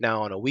get paid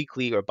now on a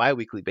weekly or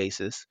biweekly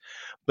basis,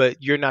 but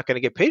you're not going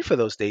to get paid for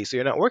those days, so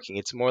you're not working.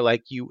 It's more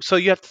like so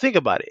you have to think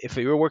about it. If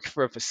you're working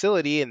for a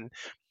facility and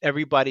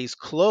everybody's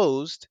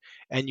closed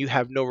and you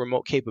have no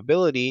remote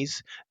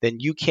capabilities, then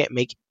you can't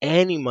make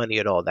any money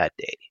at all that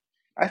day.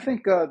 I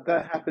think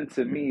that happened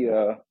to me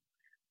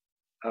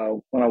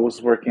when I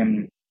was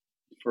working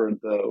for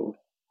the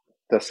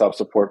desktop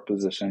support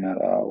position at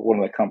one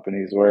of the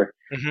companies where,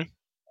 Hmm.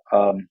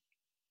 um,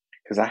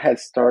 because I had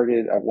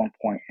started at one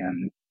point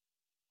in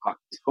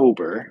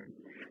October,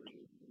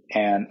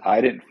 and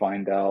I didn't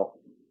find out.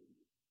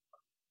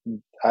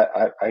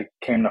 I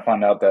came to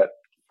find out that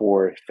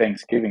for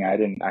Thanksgiving, I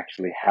didn't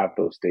actually have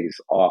those days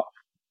off,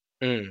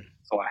 Mm,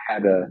 so I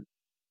had to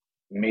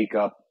make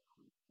up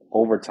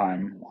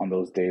overtime on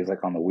those days,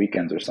 like on the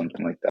weekends or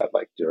something like that,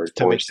 like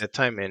to make that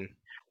time in.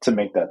 to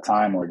make that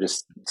time, or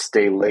just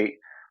stay late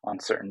on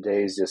certain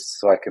days just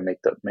so I can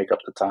make up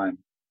the time.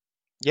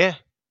 Yeah.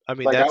 I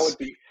mean, Like that's,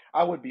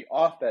 I would be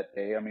off that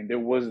day. I mean, there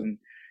wasn't,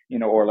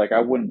 or like I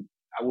wouldn't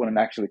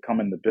actually come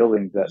in the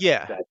building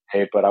yeah. that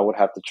day, but I would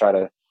have to try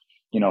to,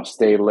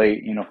 stay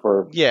late,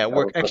 Yeah,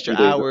 work for a extra few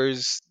days.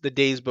 hours the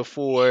days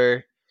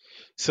before,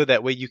 so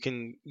that way you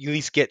can at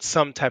least get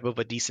some type of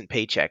a decent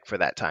paycheck for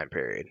that time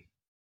period.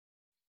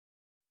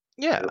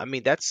 Yeah, I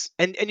mean, that's,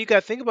 and you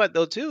got to think about it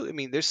though too. I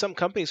mean, there's some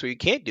companies where you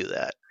can't do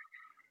that.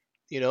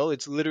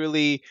 It's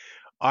literally,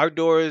 our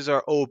doors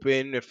are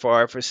open for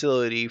our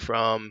facility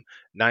from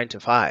 9 to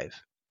 5.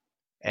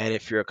 And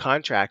if you're a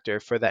contractor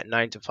for that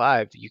 9 to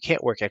 5, you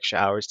can't work extra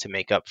hours to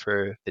make up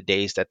for the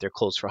days that they're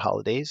closed for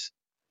holidays.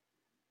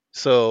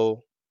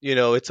 So,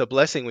 it's a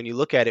blessing when you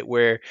look at it,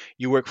 where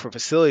you work for a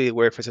facility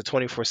where, if it's a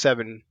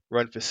 24/7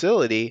 run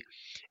facility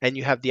and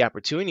you have the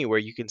opportunity where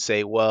you can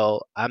say,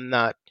 well, I'm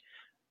not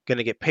going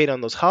to get paid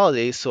on those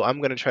holidays, so I'm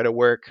going to try to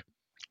work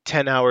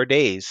 10-hour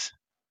days.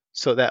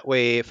 So that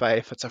way, if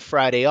it's a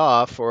Friday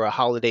off or a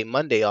holiday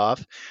Monday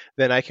off,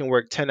 then I can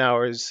work 10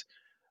 hours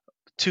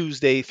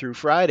Tuesday through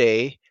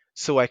Friday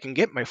so I can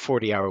get my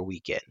 40-hour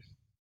weekend.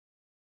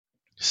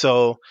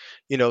 So,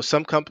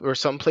 or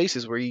some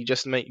places where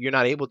you're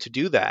not able to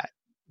do that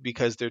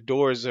because their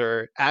doors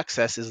or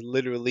access is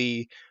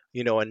literally, a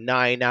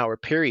 9-hour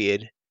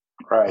period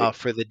Right.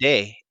 for the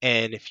day.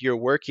 And if you're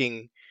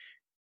working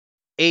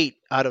 8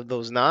 out of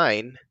those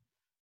 9,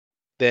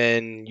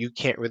 then you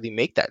can't really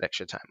make that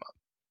extra time up.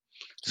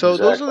 So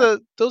Exactly.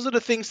 those are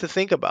the things to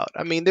think about.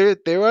 I mean, there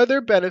are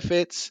other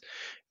benefits,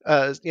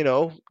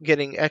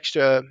 getting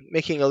extra,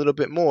 making a little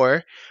bit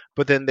more,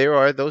 but then there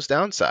are those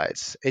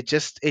downsides.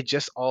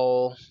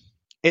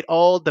 It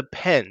all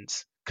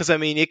depends. Because I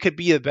mean, it could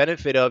be a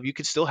benefit of, you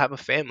could still have a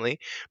family,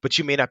 but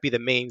you may not be the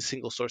main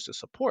single source of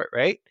support,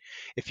 right?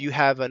 If you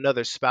have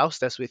another spouse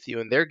that's with you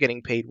and they're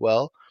getting paid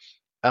well,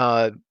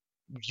 uh,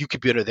 you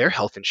could be under their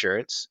health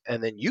insurance,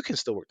 and then you can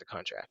still work the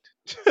contract.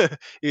 And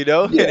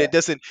Yeah. it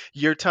doesn't,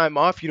 your time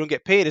off, you don't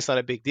get paid. It's not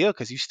a big deal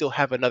because you still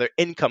have another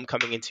income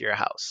coming into your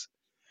house.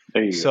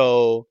 There you go.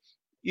 So,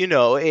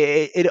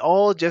 it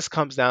all just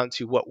comes down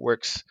to what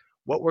works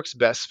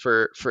best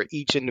for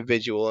each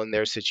individual in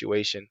their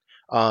situation.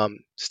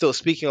 Still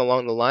speaking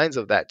along the lines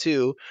of that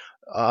too,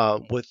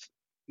 with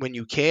when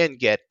you can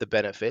get the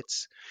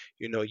benefits,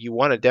 you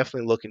want to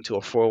definitely look into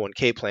a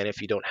 401k plan if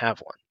you don't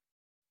have one.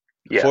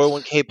 Yes.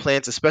 401k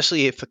plans,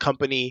 especially if the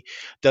company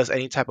does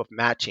any type of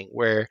matching,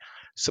 where,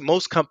 so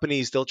most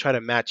companies, they'll try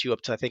to match you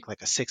up to, I think,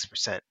 like a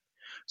 6%.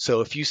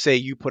 So if you say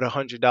you put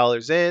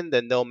 $100 in,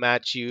 then they'll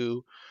match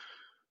you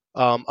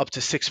up to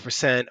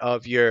 6%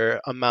 of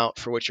your amount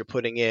for what you're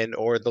putting in,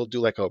 or they'll do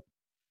like a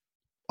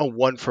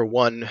one for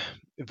one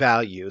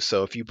value.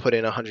 So if you put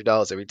in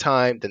 $100 every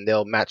time, then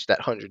they'll match that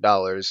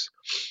 $100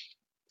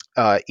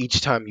 each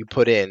time you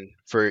put in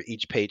for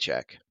each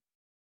paycheck.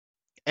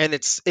 And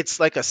it's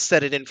like a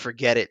set it and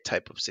forget it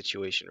type of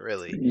situation,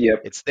 really.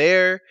 Yep. It's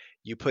there,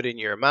 you put in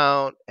your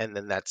amount, and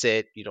then that's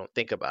it. You don't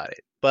think about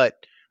it. But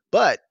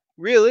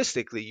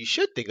realistically, you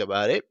should think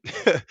about it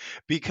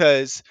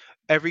because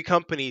every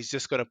company is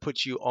just going to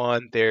put you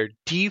on their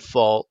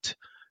default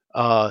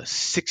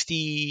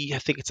 60, I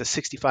think it's a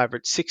 65 or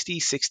 60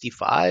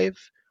 65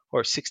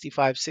 or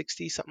 65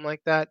 60, something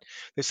like that.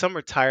 There's some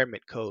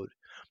retirement code,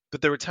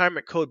 but the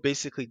retirement code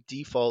basically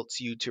defaults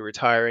you to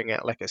retiring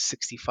at like a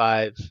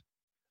 65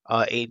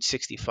 age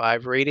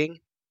 65 rating.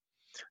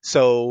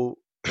 So,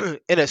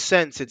 in a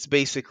sense, it's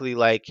basically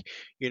like,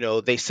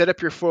 they set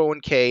up your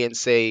 401k and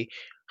say,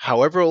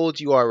 however old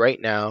you are right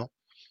now,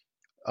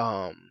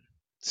 um,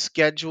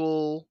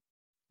 schedule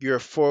your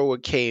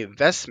 401k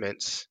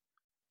investments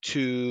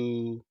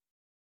to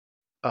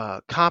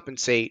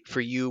compensate for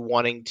you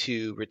wanting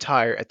to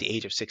retire at the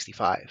age of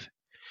 65.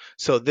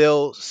 So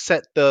they'll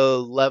set the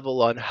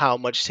level on how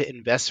much to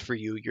invest for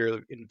you,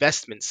 your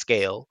investment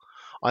scale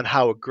on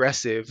how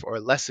aggressive or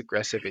less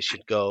aggressive it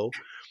should go,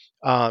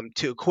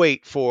 to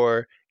equate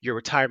for your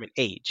retirement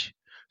age.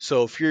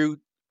 So if you're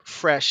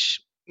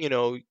fresh,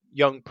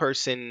 young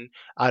person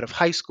out of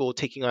high school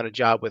taking on a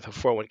job with a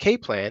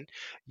 401k plan,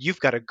 you've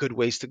got a good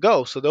ways to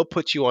go. So they'll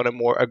put you on a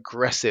more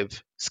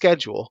aggressive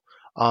schedule,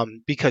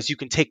 because you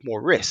can take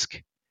more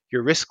risk.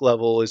 Your risk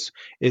level is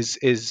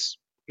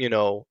you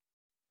know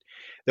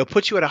they'll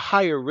put you at a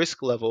higher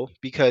risk level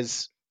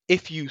because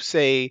if you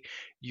say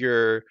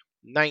you're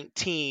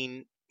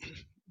 19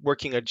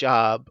 working a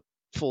job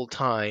full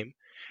time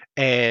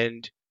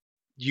and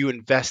you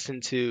invest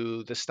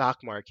into the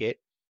stock market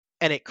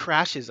and it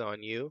crashes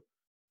on you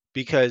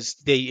because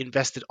they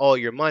invested all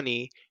your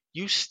money,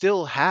 you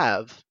still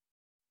have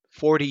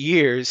 40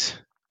 years,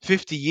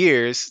 50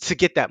 years to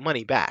get that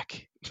money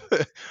back.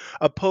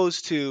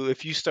 Opposed to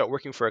if you start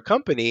working for a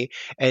company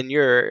and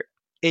you're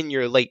in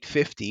your late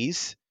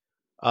 50s,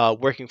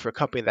 working for a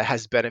company that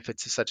has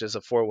benefits such as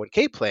a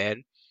 401k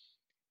plan,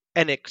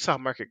 and the stock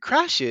market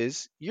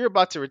crashes, you're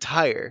about to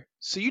retire.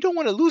 So you don't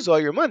want to lose all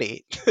your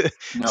money.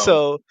 No,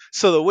 So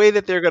the way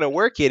that they're going to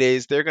work it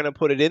is they're going to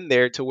put it in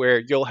there to where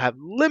you'll have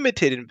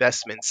limited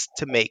investments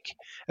to make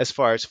as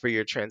far as for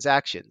your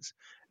transactions.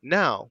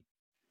 Now,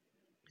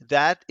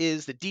 that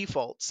is the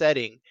default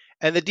setting,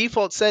 and the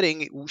default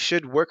setting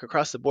should work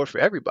across the board for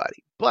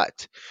everybody.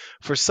 But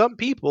for some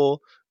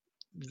people,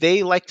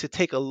 they like to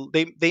take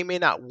they may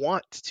not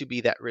want to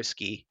be that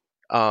risky,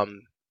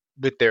 um,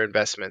 with their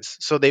investments,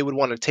 so they would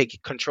want to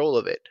take control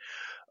of it.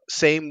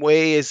 Same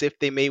way as if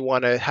they may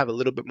want to have a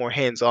little bit more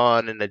hands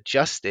on and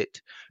adjust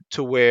it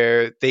to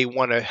where they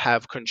want to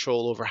have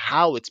control over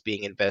how it's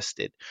being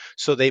invested.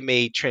 So they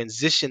may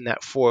transition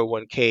that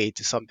 401k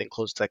to something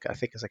close to, like, I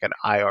think it's like an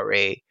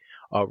IRA,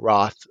 a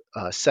Roth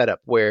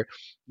setup, where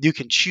you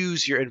can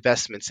choose your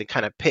investments and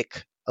kind of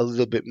pick a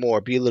little bit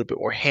more, be a little bit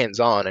more hands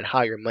on and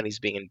how your money's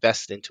being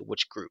invested into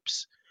which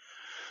groups.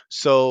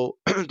 So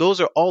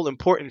those are all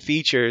important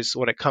features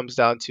when it comes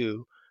down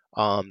to,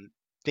 um,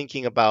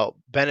 thinking about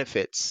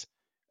benefits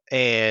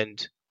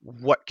and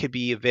what could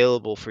be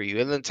available for you.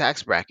 And then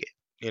tax bracket,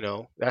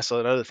 that's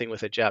another thing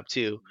with a job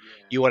too.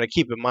 yeah, You want to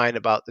keep in mind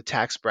about the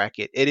tax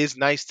bracket. It is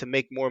nice to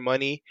make more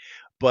money,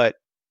 but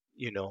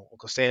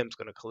Uncle Sam's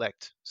going to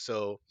collect.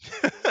 So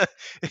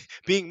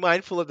being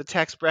mindful of the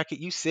tax bracket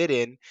you sit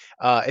in,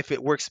 if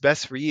it works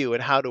best for you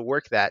and how to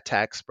work that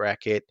tax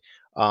bracket.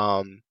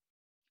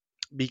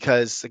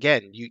 Because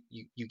again,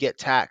 you get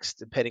taxed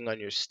depending on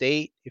your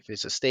state. If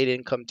it's a state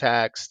income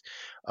tax,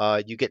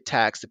 you get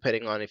taxed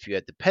depending on if you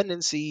had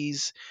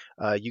dependencies.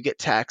 You get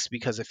taxed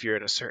because if you're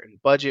in a certain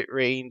budget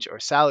range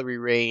or salary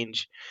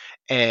range,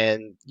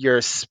 and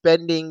your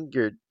spending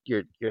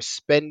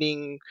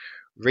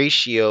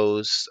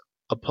ratios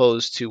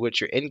opposed to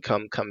what your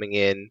income coming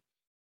in,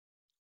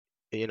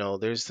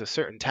 there's a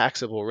certain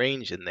taxable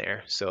range in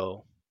there.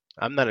 So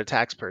I'm not a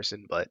tax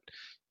person, but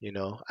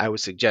I would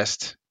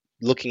suggest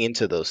looking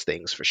into those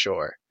things for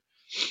sure.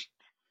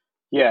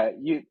 yeah,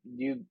 you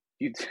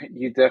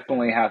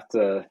definitely have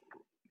to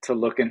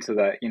look into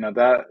that.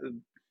 That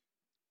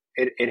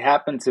it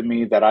happened to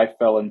me that I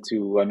fell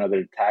into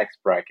another tax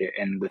bracket,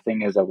 and the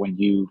thing is that when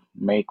you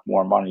make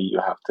more money,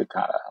 you have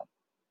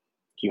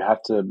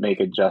to make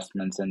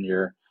adjustments in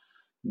your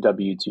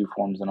W-2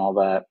 forms and all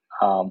that,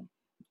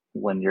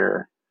 when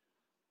you're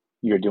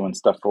doing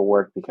stuff for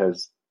work,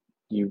 because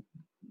you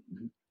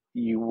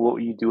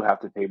you do have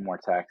to pay more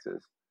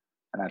taxes,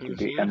 and at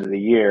the Hmm. end of the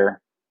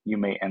year, you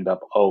may end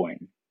up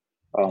owing.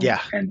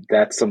 Yeah, And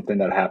that's something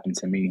that happened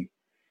to me,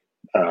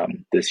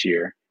 this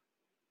year.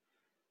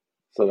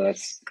 So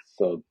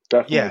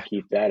definitely yeah,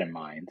 keep that in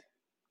mind.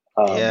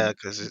 yeah. Um,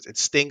 Because it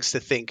stinks to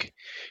think,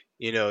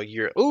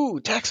 you're, oh,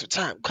 tax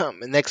time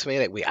come, and next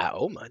minute I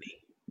owe money.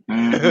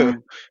 hmm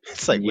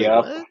It's like, wait,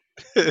 Yep.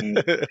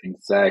 what?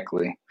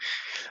 Exactly.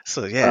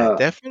 So yeah, Uh,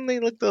 definitely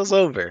look those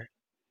over.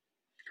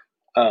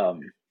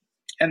 um,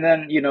 and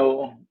then,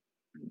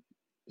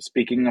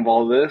 speaking of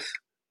all this,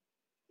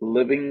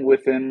 living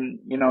within,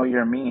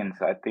 your means.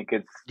 I think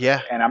it's,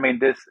 Yeah. and I mean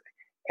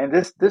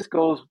this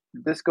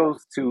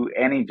goes to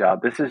any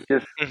job. This is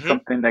just Hmm.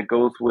 something that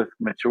goes with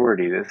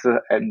maturity.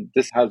 And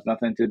this has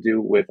nothing to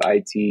do with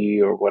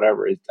IT or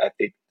whatever. I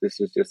think this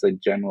is just a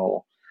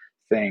general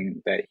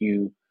thing that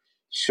you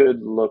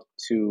should look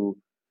to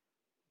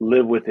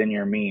live within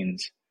your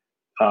means.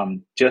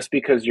 Just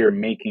because you're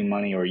making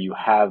money or you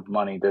have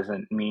money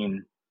doesn't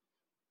mean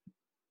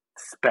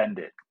spend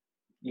it.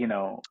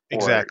 Or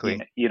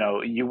Exactly.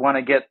 you want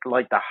to get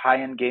like the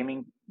high end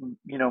gaming,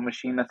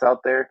 machine that's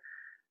out there.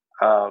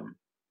 Um,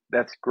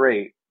 that's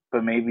great,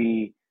 but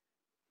maybe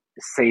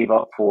save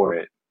up for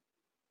it.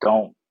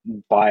 Don't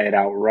buy it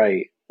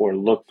outright, or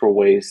look for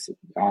ways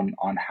on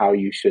how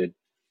you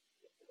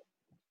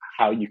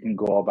can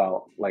go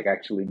about like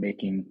actually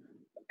making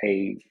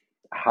a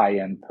high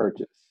end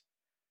purchase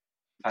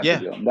type of Yeah.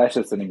 deal. That's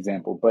just an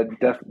example, but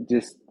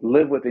just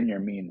live within your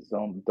means.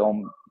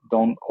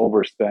 Don't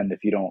overspend if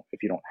you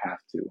don't have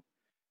to.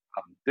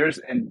 There's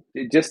and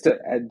just to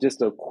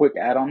just a quick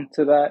add on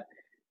to that,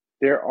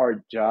 there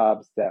are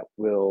jobs that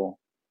will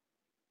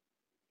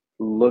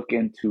look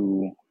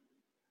into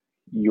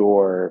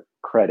your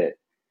credit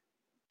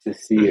to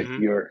see if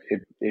Hmm.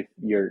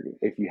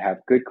 if you have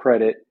good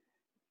credit,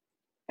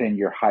 then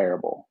you're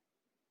hireable.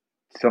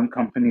 Some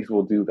companies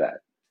will do that.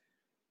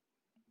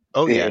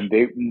 Oh They yeah. and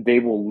they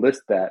will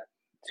list that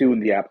too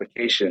in the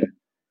application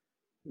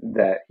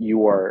that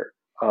you are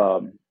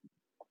um,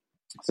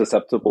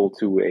 susceptible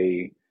to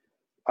a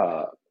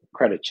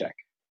credit check.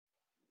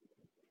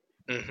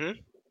 Hmm.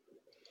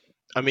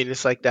 I mean,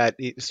 it's like that.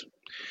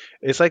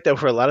 It's like that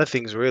for a lot of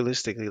things.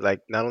 Realistically,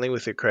 like not only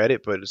with your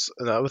credit, but it's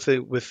not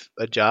with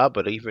a job,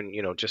 but even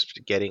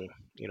just getting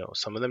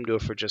some of them do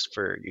it for just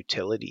for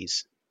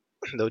utilities.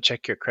 They'll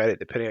check your credit.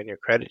 Depending on your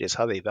credit is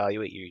how they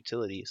evaluate your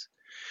utilities.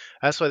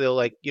 That's why they'll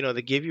like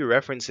they give you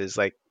references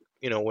like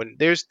when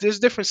there's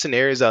different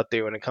scenarios out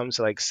there when it comes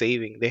to like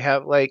saving. They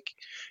have like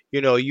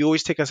you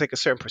always take us like a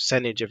certain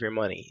percentage of your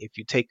money. If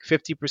you take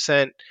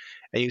 50%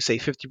 and you say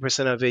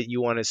 50% of it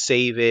you want to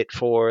save it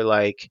for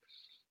like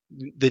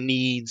the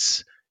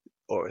needs,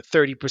 or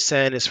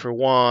 30% is for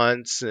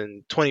wants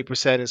and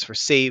 20% is for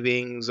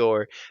savings,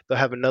 or they'll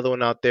have another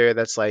one out there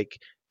that's like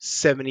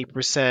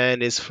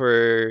 70% is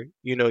for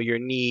your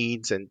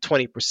needs and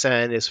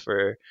 20% is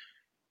for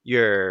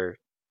your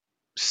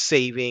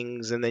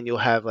savings, and then you'll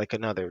have like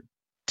another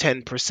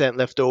 10%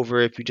 left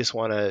over if you just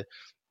want to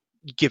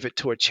give it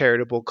to a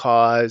charitable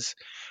cause.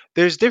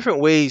 There's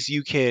different ways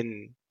you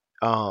can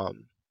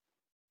um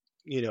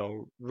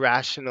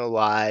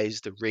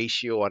rationalize the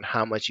ratio on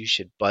how much you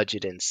should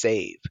budget and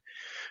save.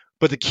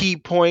 But the key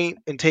point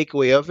and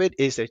takeaway of it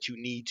is that you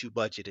need to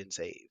budget and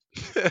save.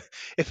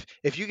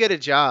 If you get a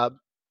job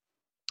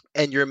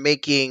and you're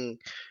making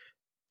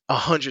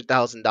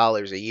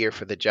 $100,000 a year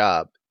for the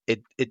job,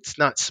 it's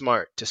not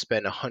smart to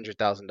spend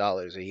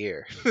 $100,000 a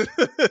year.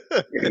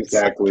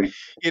 It's like, Exactly.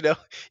 you know,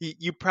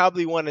 you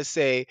probably want to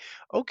say,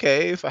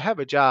 okay, if I have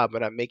a job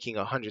and I'm making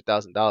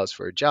 $100,000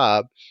 for a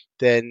job,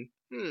 then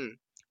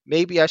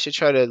maybe I should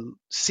try to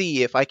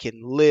see if I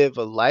can live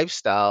a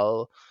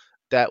lifestyle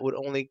that would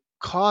only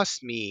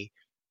cost me,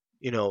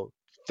 you know,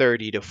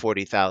 30 to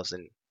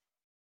 40,000,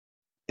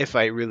 if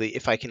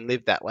I can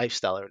live that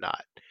lifestyle or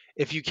not.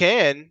 If you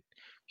can,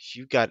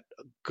 you got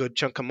a good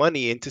chunk of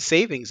money into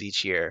savings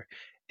each year.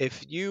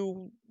 If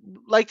you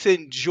like to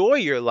enjoy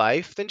your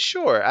life, then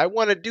sure, I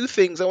want to do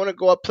things. I want to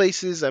go up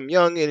places. I'm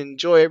young and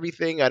enjoy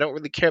everything. I don't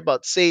really care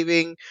about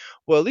saving.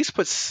 Well, at least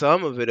put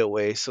some of it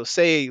away. So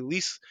say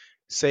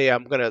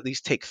I'm going to at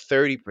least take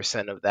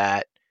 30% of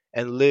that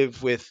and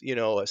live with,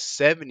 a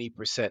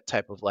 70%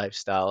 type of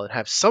lifestyle and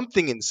have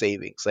something in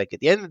savings. Like at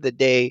the end of the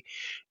day,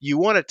 you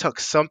want to tuck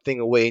something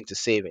away into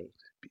savings.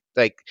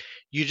 Like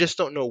you just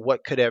don't know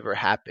what could ever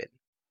happen.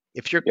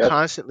 If you're Yep.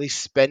 constantly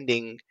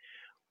spending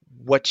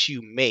what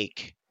you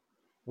make,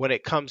 when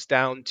it comes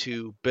down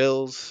to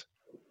bills,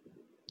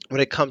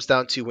 when it comes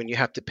down to when you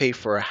have to pay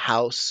for a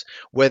house,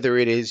 whether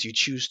it is you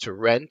choose to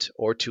rent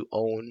or to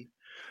own,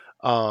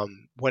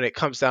 when it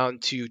comes down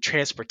to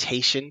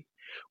transportation,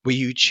 where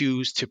you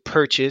choose to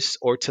purchase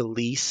or to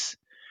lease,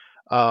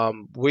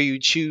 where you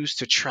choose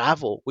to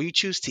travel, where you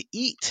choose to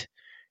eat,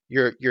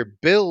 your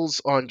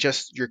bills on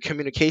just your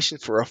communication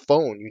for a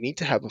phone. You need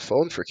to have a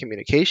phone for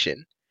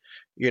communication.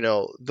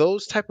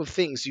 Those type of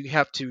things you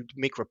have to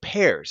make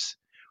repairs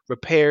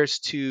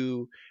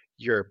to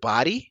your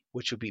body,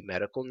 which would be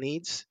medical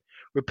needs,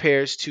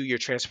 repairs to your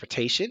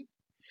transportation,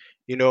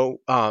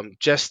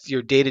 just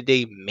your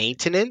day-to-day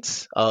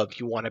maintenance of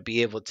you want to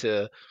be able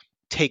to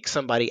take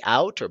somebody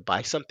out or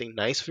buy something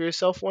nice for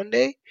yourself one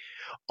day.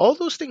 All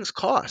those things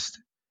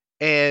cost.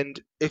 And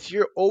if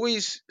you're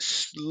always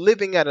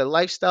living at a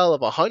lifestyle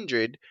of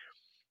 100,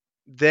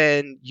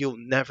 then you'll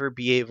never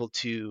be able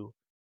to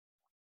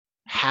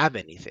have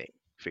anything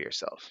for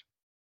yourself.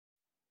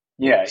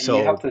 Yeah,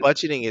 So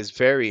budgeting is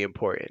very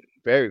important,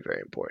 very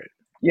very important.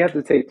 you have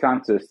to take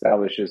time to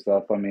establish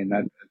yourself. I mean,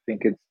 I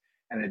think it's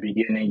in the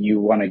beginning you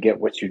want to get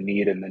what you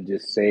need and then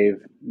just save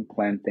and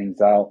plan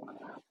things out.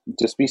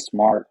 Just be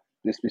smart.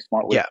 Just be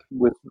smart Yeah,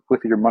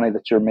 with your money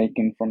that you're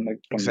making from the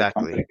exactly.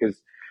 company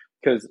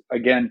because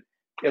again,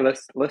 yeah,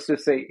 let's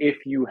just say if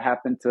you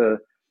happen to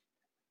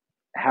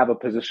have a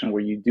position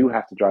where you do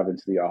have to drive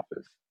into the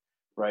office,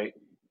 right?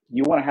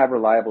 You want to have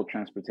reliable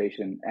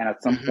transportation, and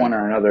at some Hmm. point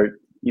or another,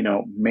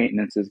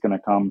 maintenance is going to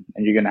come,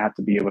 and you're going to have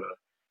to be able to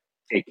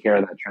take care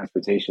of that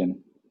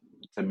transportation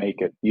to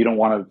make it. You don't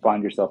want to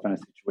find yourself in a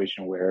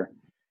situation where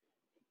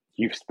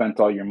you've spent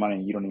all your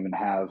money, you don't even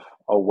have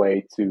a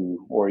way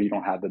to, or you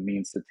don't have the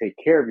means to take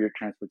care of your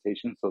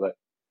transportation so that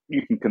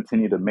you can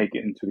continue to make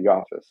it into the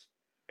office.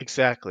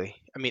 Exactly.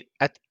 I mean,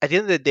 at the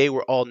end of the day,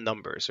 we're all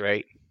numbers,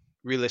 right?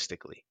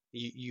 realistically.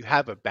 You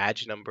have a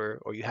badge number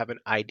or you have an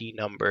ID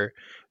number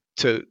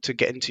to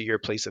get into your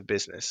place of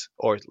business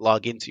or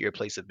log into your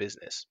place of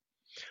business.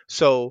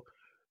 So,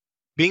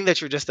 being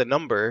that you're just a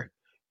number,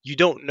 you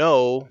don't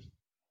know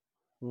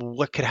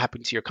what could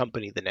happen to your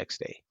company the next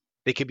day.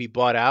 They could be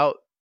bought out,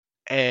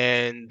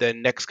 and the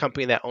next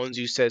company that owns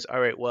you says, "All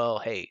right, well,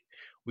 hey,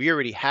 we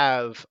already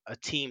have a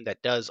team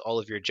that does all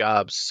of your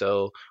jobs,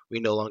 so we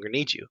no longer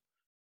need you."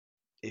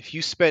 If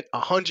you spent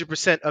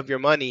 100% of your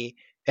money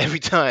every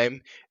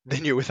time,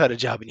 then you're without a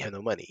job and you have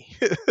no money.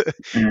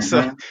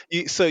 so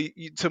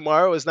Hmm.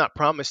 tomorrow is not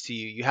promised to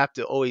you. You have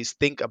to always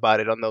think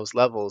about it on those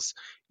levels.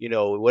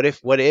 What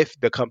if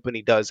the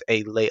company does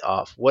a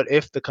layoff? What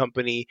if the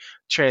company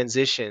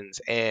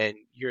transitions and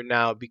you're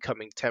now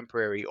becoming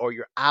temporary, or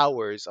your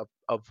hours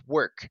of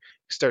work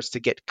starts to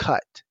get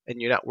cut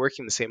and you're not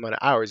working the same amount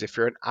of hours if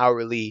you're an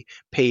hourly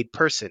paid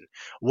person?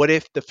 What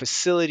if the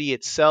facility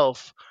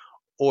itself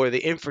or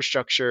the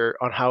infrastructure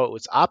on how it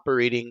was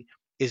operating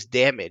is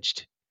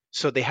damaged?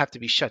 So they have to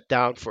be shut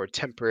down for a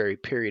temporary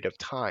period of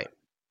time.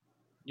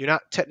 You're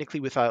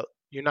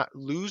not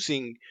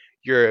losing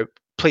your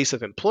place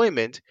of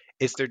employment.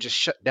 It's they're just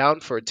shut down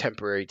for a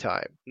temporary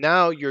time.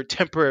 Now you're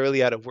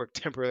temporarily out of work,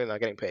 temporarily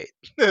not getting paid.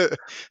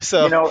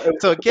 so You know,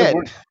 so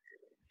again,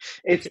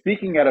 it's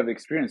speaking out of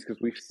experience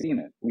because we've seen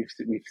it. We've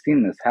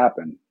seen this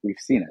happen. We've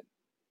seen it.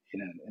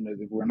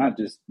 And we're not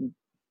just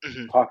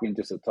mhm, talking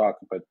just to talk,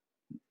 but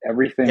yeah,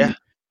 everything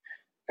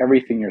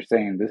everything you're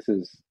saying. This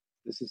is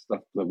stuff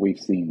that we've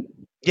seen.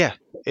 yeah.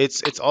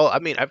 It's all. I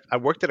mean, I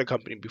worked at a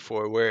company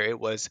before where it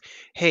was,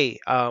 hey,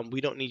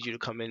 we don't need you to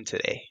come in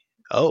today.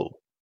 Oh,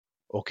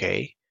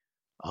 okay.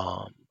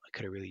 I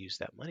could have really used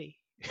that money.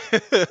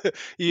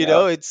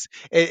 Yeah.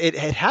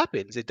 It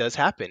happens. It does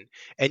happen,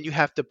 and you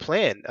have to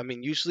plan. I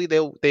mean, usually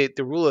the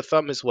rule of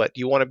thumb is what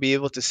you want to be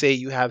able to say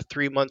you have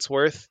 3 months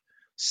worth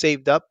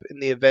saved up in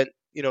the event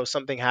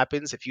something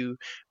happens. If you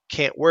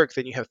can't work,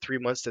 then you have 3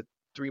 months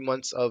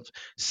of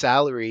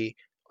salary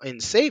in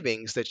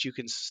savings that you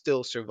can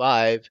still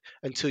survive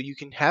until you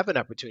can have an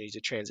opportunity to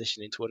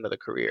transition into another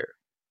career.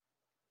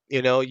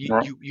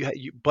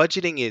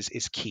 Budgeting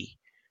is key.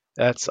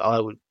 That's all I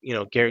would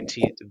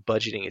guarantee.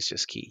 Budgeting is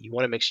just key. You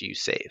want to make sure you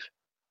save.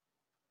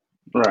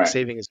 Right.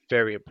 Saving is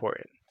very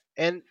important.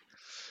 And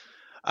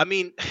I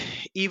mean,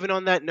 even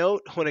on that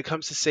note, when it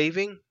comes to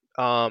saving,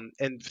 and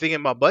thinking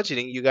about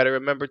budgeting, you got to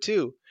remember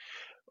too,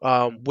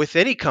 with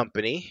any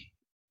company,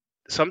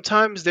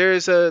 sometimes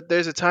there's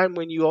a time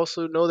when you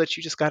also know that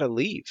you just got to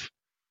leave.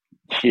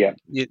 Yeah.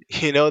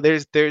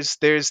 There's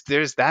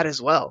that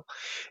as well.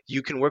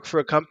 You can work for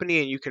a company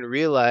and you can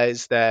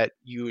realize that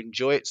you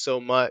enjoy it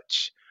so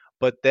much,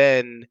 but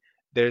then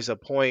there's a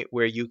point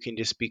where you can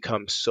just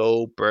become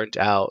so burnt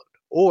out.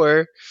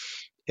 Or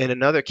in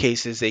another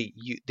cases,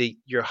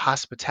 your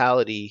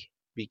hospitality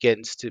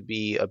begins to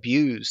be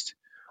abused,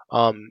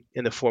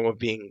 in the form of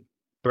being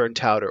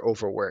burnt out or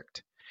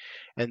overworked.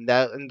 And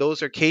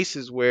those are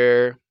cases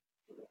where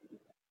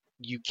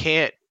you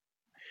can't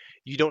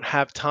you don't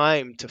have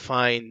time to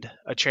find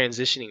a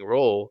transitioning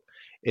role.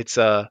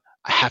 I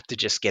have to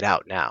just get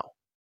out now.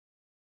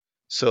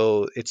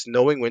 So it's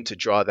knowing when to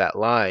draw that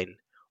line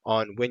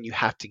on when you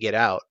have to get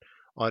out,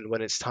 on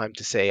when it's time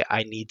to say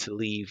I need to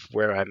leave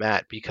where I'm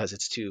at because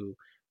it's too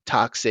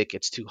toxic,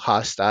 it's too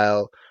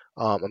hostile,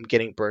 I'm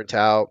getting burnt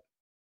out.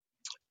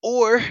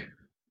 Or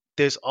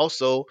there's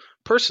also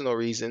personal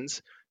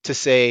reasons to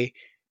say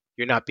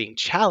you're not being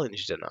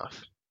challenged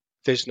enough.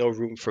 There's no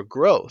room for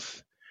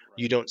growth.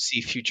 You don't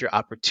see future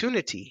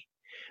opportunity.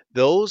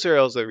 Those are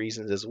also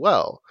reasons as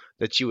well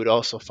that you would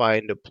also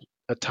find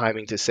a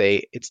timing to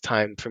say it's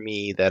time for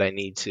me that I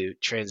need to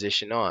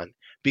transition on.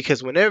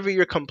 Because whenever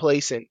you're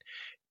complacent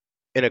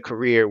in a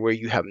career where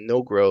you have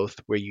no growth,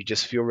 where you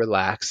just feel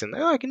relaxed and,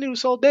 oh, I can do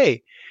this all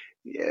day,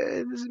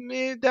 yeah,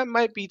 that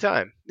might be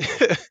time.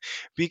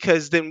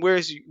 Because then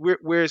where's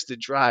the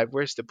drive,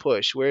 where's the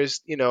push, where's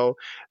the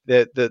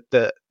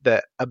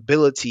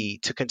ability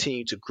to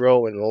continue to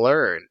grow and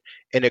learn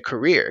in a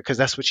career, because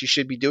that's what you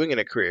should be doing in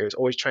a career, is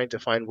always trying to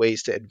find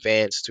ways to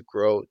advance, to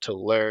grow, to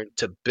learn,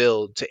 to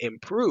build, to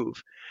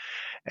improve.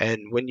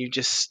 And when you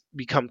just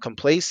become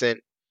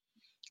complacent,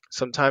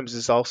 sometimes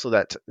it's also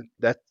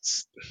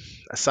that's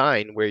a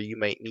sign where you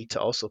might need to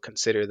also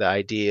consider the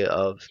idea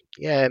of,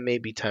 yeah, it may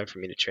be time for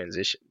me to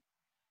transition.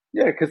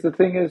 Yeah, because the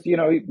thing is,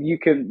 you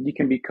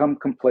can become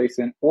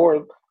complacent,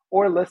 or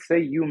let's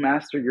say you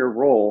master your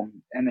role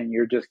and then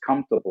you're just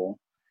comfortable,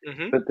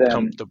 but then you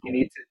Comfortable.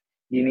 need to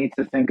you need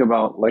to think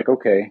about, like,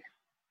 okay,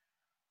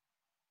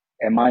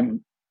 am I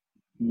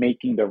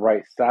making the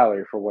right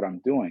salary for what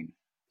I'm doing?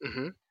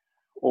 Hmm.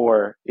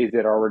 Or is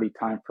it already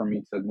time for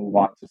me to move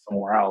on to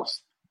somewhere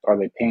else? Are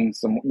they paying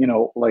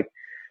like,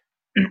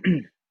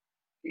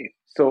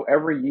 so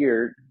every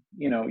year,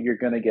 you're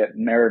going to get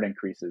merit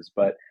increases,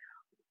 but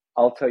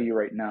I'll tell you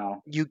right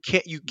now. You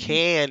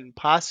can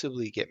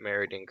possibly get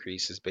merit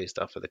increases based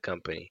off of the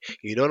company.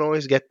 You don't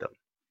always get them.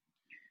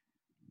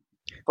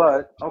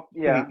 But oh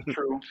yeah,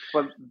 true.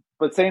 But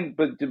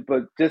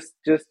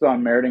just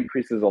on merit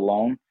increases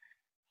alone,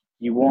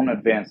 you won't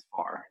advance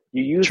far.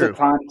 You use the True.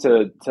 time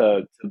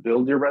to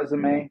build your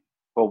resume,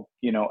 but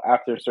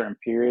after a certain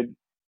period,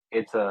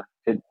 you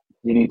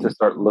need to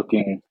start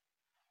looking.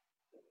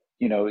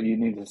 You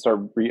need to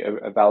start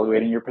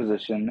evaluating your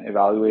position,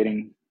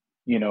 evaluating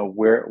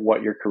where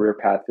what your career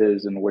path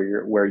is and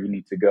where you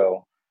need to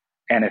go,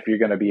 and if you're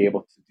going to be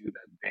able to do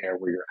that there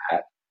where you're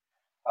at.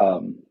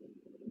 Um,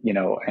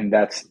 and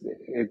that's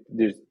it.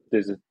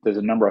 There's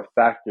a number of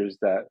factors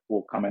that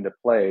will come into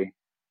play,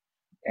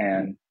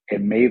 and it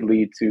may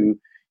lead to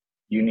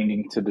you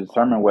needing to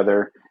determine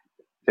whether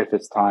if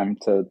it's time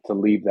to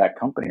leave that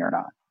company or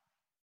not.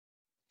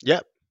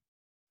 Yep.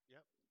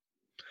 Yep.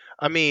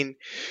 I mean,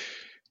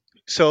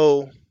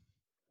 so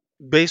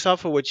based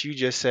off of what you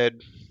just said,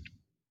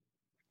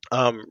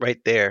 right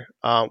there,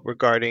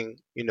 regarding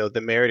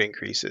the merit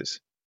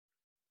increases.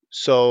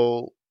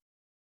 So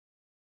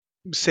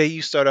say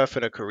you start off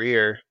in a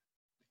career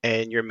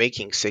and you're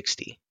making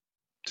 60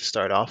 to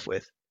start off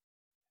with,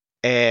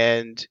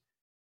 and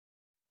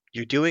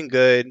you're doing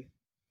good,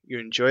 you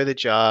enjoy the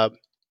job,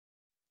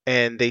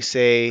 and they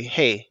say,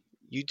 hey,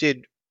 you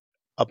did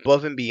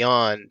above and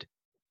beyond,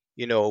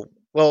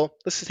 well,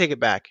 let's just take it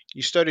back.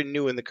 You started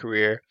new in the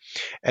career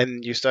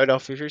and you start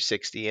off with your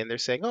 60, and they're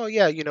saying, oh,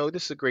 yeah,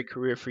 this is a great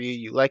career for you.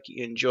 You like it,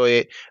 you enjoy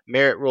it.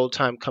 Merit roll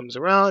time comes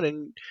around,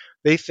 and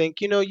they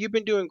think, you've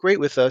been doing great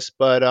with us,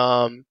 but,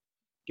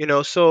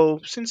 so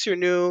since you're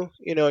new,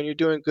 and you're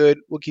doing good,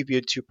 we'll give you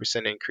a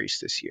 2% increase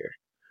this year.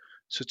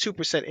 So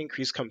 2%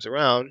 increase comes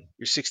around,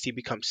 your 60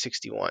 becomes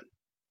 61,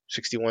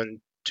 61,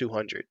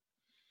 200.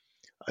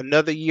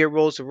 Another year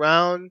rolls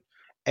around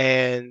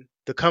and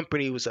the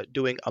company was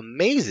doing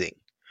amazing.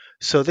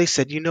 So they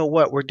said, you know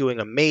what, we're doing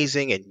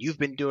amazing and you've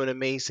been doing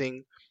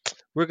amazing.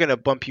 We're going to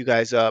bump you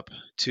guys up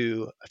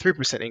to a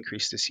 3%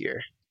 increase this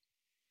year.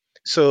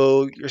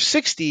 So your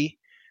 60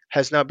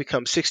 has now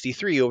become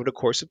 63 over the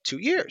course of 2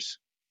 years.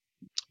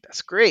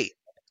 That's great.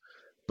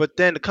 But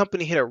then the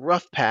company hit a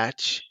rough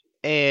patch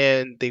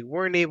and they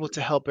weren't able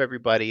to help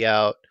everybody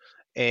out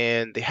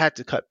and they had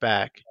to cut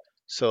back.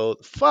 So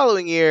the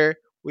following year,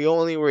 we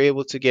only were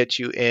able to get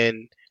you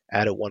in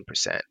at a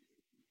 1%.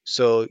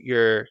 So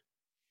you're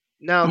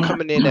now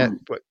coming in at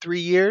what,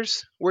 3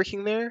 years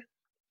working there,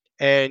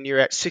 and you're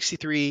at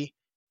 63,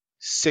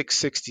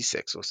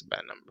 666. What's a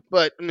bad number?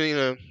 But I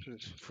mean,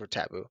 for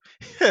taboo.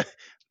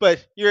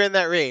 But you're in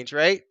that range,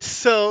 right?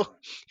 So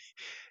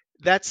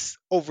that's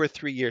over a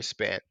 3 year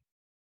span.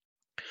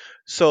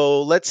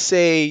 So let's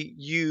say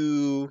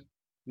you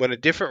went a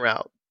different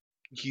route.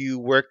 You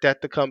worked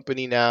at the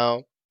company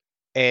now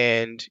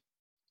and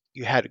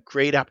you had a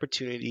great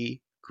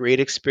opportunity, great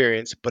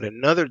experience, but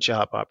another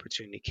job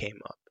opportunity came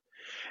up.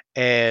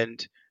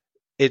 And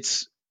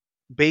it's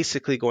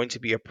basically going to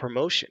be a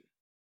promotion.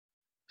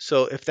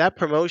 So if that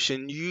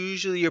promotion,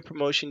 usually your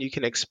promotion, you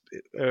can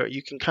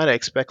kind of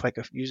expect like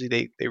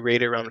usually they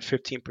rate around a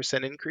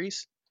 15%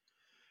 increase.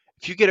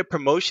 If you get a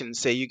promotion,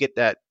 say you get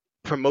that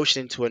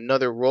promotion into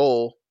another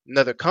role,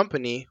 another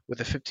company with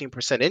a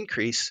 15%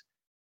 increase,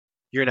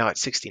 you're now at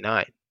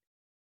 69.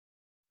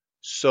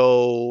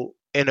 So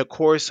in a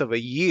course of a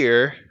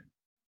year,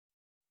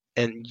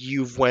 and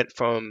you've went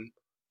from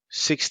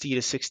 60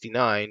 to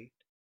 69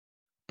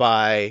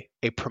 by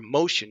a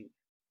promotion,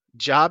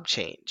 job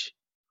change,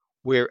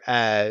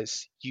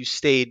 whereas you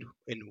stayed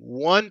in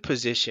one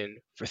position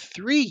for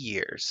 3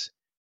 years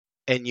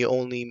and you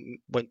only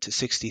went to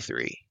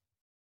 63.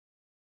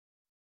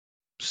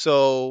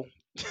 So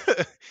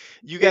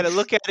you got to It's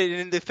look at it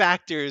in the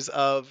factors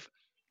of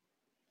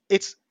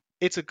it's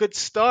it's a good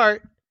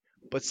start,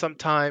 but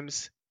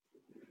sometimes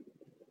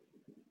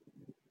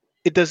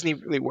it doesn't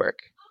even really work.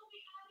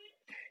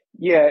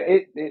 Yeah,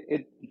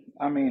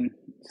 I mean,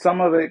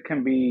 some of it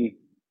can be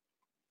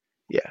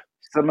Yeah.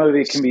 some of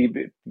it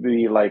can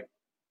be like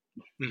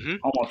Hmm.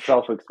 almost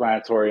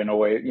self-explanatory in a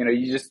way.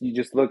 You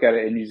just look at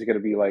it and you just got to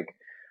be like,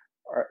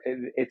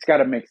 it's got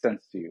to make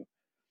sense to you.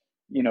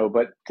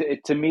 But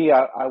to me,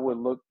 I would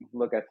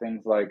look at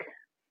things like,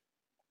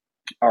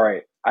 all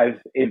right, I've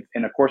in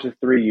a course of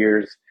 3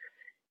 years,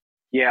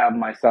 yeah,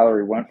 my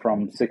salary went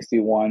from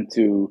 61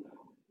 to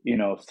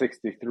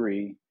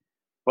 63,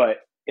 but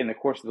in the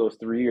course of those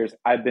 3 years,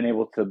 I've been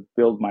able to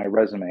build my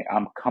resume.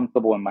 I'm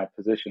comfortable in my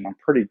position. I'm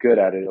pretty good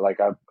at it. Like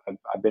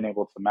I've been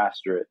able to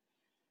master it.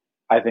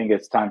 I think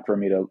it's time for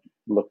me to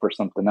look for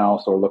something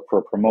else or look for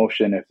a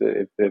promotion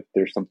if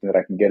there's something that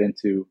I can get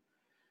into.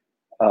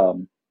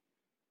 Um,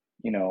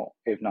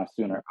 if not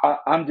sooner.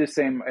 I'm just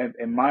saying,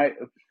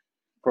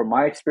 from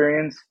my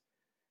experience,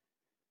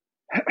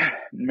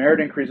 merit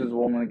increases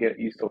will only get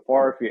you so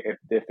far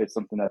if it's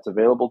something that's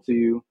available to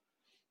you.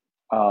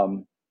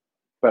 Um,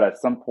 but at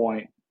some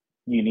point,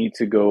 you need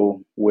to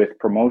go with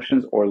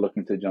promotions or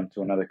looking to jump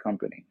to another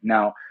company.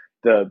 Now,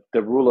 the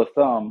rule of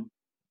thumb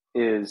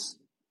is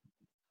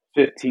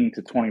 15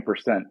 to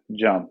 20%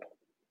 jump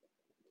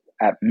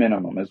at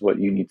minimum is what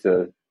you need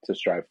to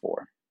strive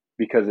for,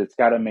 because it's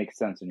got to make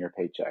sense in your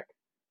paycheck.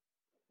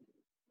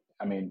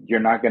 I mean, you're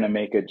not going to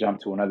make a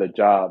jump to another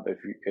job if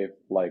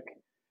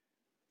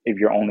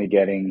you're only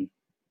getting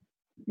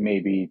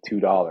maybe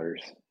 $2.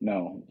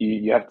 No,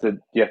 you have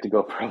to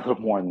go for a little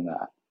more than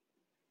that.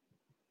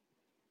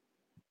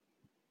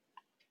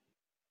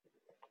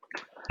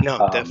 No,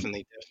 Um,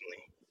 definitely,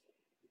 definitely.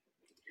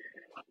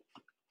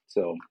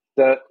 so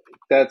that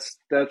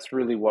that's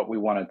really what we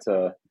wanted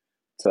to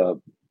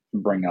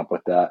bring up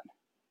with that.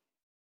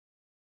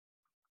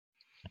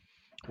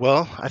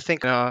 Well, I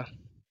think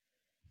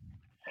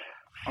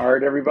All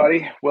right,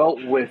 everybody. Well,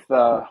 with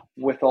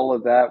all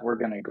of that, we're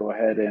going to go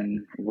ahead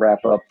and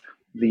wrap up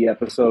the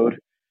episode.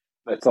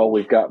 That's all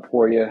we've got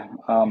for you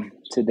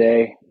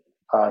today.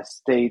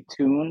 Stay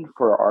tuned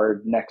for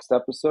our next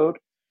episode,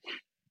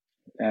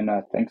 and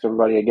thanks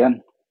everybody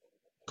again.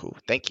 cool.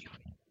 Thank you.